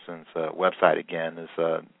Thompson's website again. It's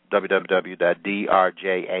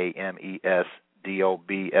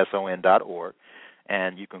www.drjamesdobson.org,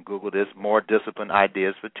 and you can Google this, More Discipline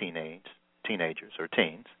Ideas for Teenagers or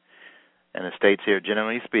Teens. And it states here,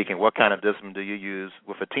 generally speaking, what kind of discipline do you use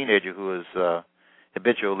with a teenager who is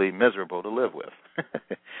habitually miserable to live with?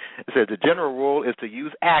 It says the general rule is to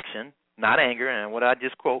use action, not anger, and what I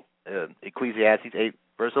just quote, Ecclesiastes 8,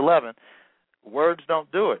 verse 11, words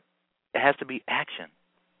don't do it. It has to be action,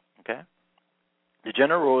 okay? The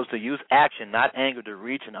general rule is to use action, not anger, to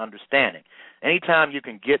reach an understanding. Anytime you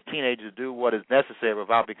can get teenagers to do what is necessary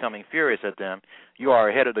without becoming furious at them, you are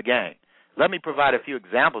ahead of the game. Let me provide a few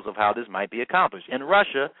examples of how this might be accomplished. In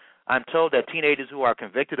Russia, I'm told that teenagers who are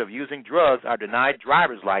convicted of using drugs are denied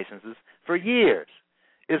driver's licenses for years.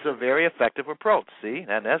 It's a very effective approach, see?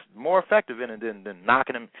 And that's more effective than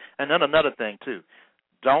knocking them. And then another thing, too.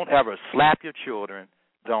 Don't ever slap your children.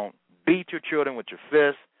 Don't beat your children with your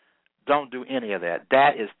fists. Don't do any of that.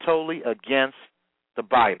 That is totally against the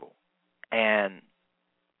Bible. And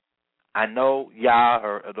I know Yah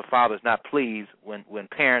or the Father is not pleased when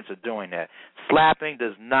parents are doing that. Slapping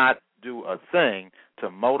does not do a thing to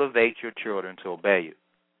motivate your children to obey you.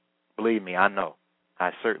 Believe me, I know.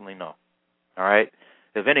 I certainly know. All right?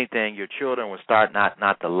 If anything, your children will start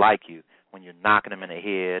not to like you when you're knocking them in the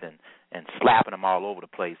head and slapping them all over the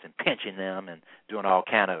place and pinching them and doing all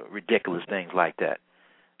kind of ridiculous things like that.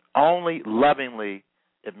 Only lovingly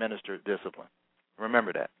administered discipline.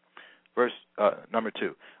 Remember that. Verse number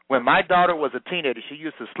 2. When my daughter was a teenager, she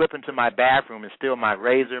used to slip into my bathroom and steal my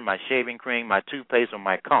razor, my shaving cream, my toothpaste, or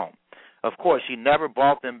my comb. Of course, she never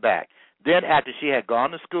brought them back. Then after she had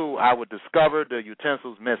gone to school, I would discover the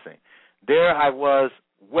utensils missing. There I was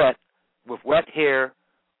with wet hair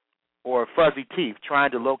or fuzzy teeth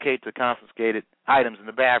trying to locate the confiscated items in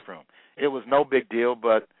the bathroom. It was no big deal,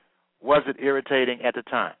 but was it irritating at the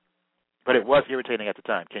time? But it was irritating at the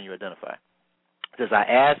time. Can you identify? It says, I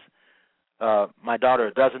asked my daughter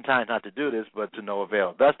a dozen times not to do this, but to no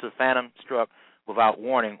avail. Thus the phantom struck without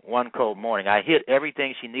warning one cold morning. I hid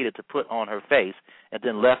everything she needed to put on her face and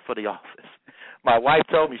then left for the office. My wife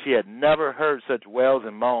told me she had never heard such wails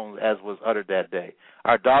and moans as was uttered that day.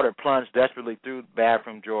 Our daughter plunged desperately through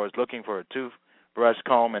bathroom drawers looking for a toothbrush,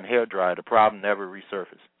 comb, and hair dryer. The problem never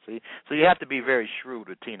resurfaced. See? So you have to be very shrewd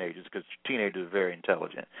with teenagers because teenagers are very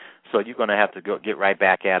intelligent. So you're going to have to get right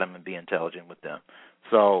back at them and be intelligent with them.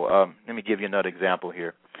 So let me give you another example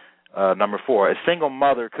here. Number 4, a single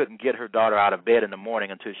mother couldn't get her daughter out of bed in the morning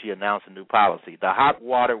until she announced a new policy. The hot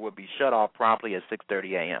water would be shut off promptly at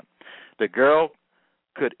 6:30 a.m. The girl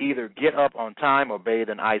could either get up on time or bathe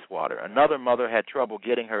in ice water. Another mother had trouble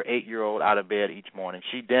getting her 8-year-old out of bed each morning.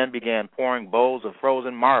 She then began pouring bowls of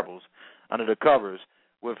frozen marbles under the covers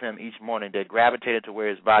with him each morning. They gravitated to where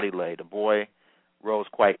his body lay. The boy rose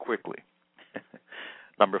quite quickly.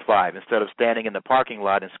 Number 5, instead of standing in the parking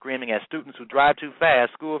lot and screaming at students who drive too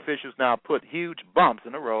fast, school officials now put huge bumps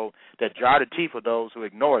in the road that jar the teeth of those who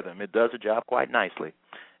ignore them. It does the job quite nicely.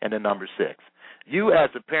 And then number 6, you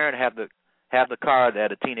as a parent have the car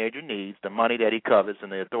that a teenager needs, the money that he covets,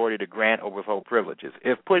 and the authority to grant or withhold privileges.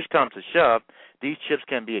 If push comes to shove, these chips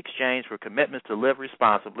can be exchanged for commitments to live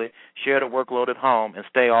responsibly, share the workload at home, and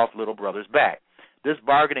stay off little brother's back. This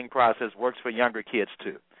bargaining process works for younger kids,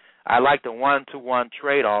 too. I like the one-to-one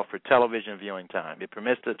trade-off for television viewing time. It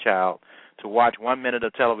permits the child to watch 1 minute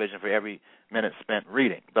of television for every minute spent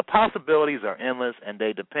reading. The possibilities are endless, and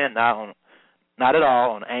they depend not at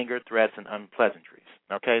all on anger, threats, and unpleasantries.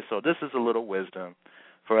 Okay, so this is a little wisdom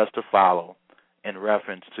for us to follow in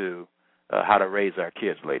reference to how to raise our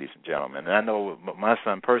kids, ladies and gentlemen. And I know my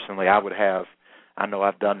son personally, I know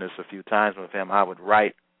I've done this a few times with him. I would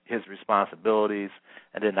write his responsibilities,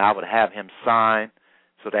 and then I would have him sign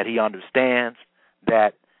so that he understands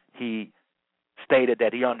that he stated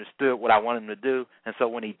that he understood what I wanted him to do. And so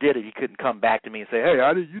when he did it, he couldn't come back to me and say, hey,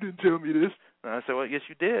 you didn't tell me this. And I said, well, yes,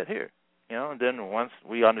 you did. Here. And then once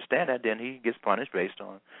we understand that, then he gets punished based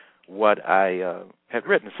on what I have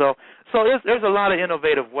written. So there's a lot of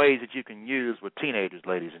innovative ways that you can use with teenagers,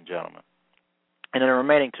 ladies and gentlemen. And in the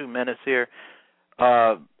remaining 2 minutes here,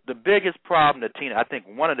 the biggest problem I think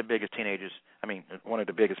one of the biggest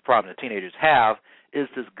problems that teenagers have is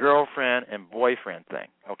this girlfriend and boyfriend thing,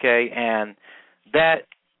 okay? And that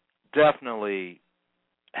definitely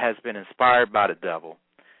has been inspired by the devil.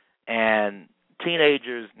 And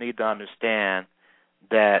teenagers need to understand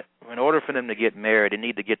that in order for them to get married, they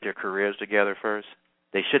need to get their careers together first.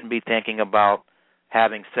 They shouldn't be thinking about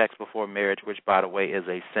having sex before marriage, which, by the way, is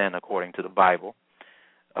a sin according to the Bible.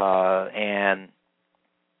 And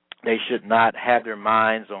they should not have their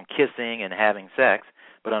minds on kissing and having sex.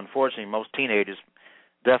 But unfortunately, most teenagers,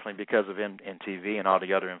 definitely because of MTV and all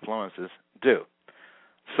the other influences, do.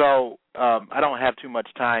 So I don't have too much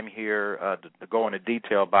time here to go into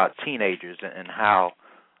detail about teenagers and how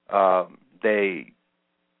they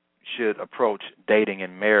should approach dating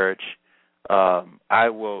and marriage. I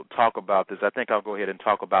will talk about this. I think I'll go ahead and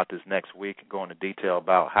talk about this next week and go into detail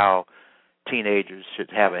about how teenagers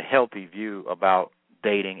should have a healthy view about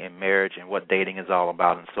dating and marriage and what dating is all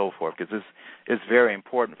about and so forth, because it's very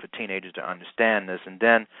important for teenagers to understand this. And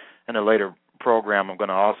then in a later program, I'm going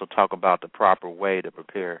to also talk about the proper way to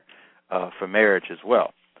prepare for marriage as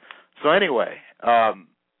well. So anyway,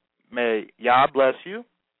 may Yah bless you,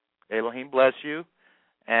 Elohim bless you,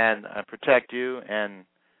 and protect you, and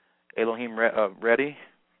Elohim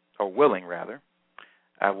willing,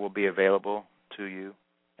 I will be available to you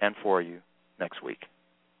and for you next week.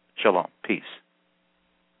 Shalom. Peace.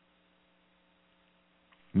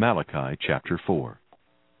 Malachi chapter 4.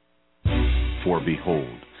 For behold,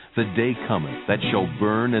 the day cometh that shall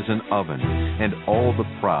burn as an oven, and all the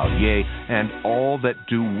proud, yea, and all that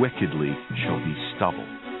do wickedly shall be stubble.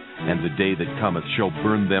 And the day that cometh shall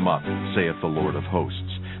burn them up, saith the Lord of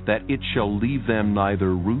hosts, that it shall leave them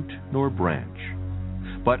neither root nor branch.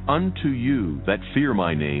 But unto you that fear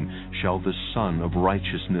my name shall the Son of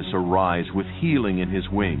Righteousness arise with healing in his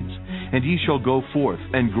wings, and ye shall go forth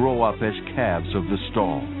and grow up as calves of the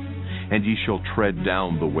stall. And ye shall tread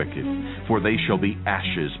down the wicked, for they shall be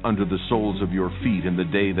ashes under the soles of your feet in the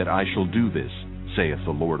day that I shall do this, saith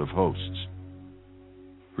the Lord of hosts.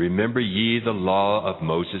 Remember ye the law of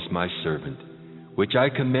Moses my servant, which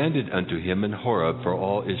I commanded unto him in Horeb for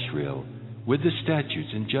all Israel, with the statutes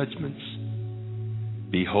and judgments.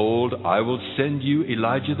 Behold, I will send you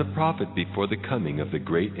Elijah the prophet before the coming of the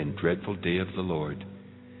great and dreadful day of the Lord.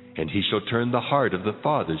 And he shall turn the heart of the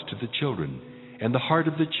fathers to the children, and the heart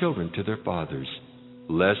of the children to their fathers,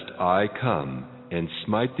 lest I come and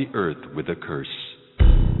smite the earth with a curse.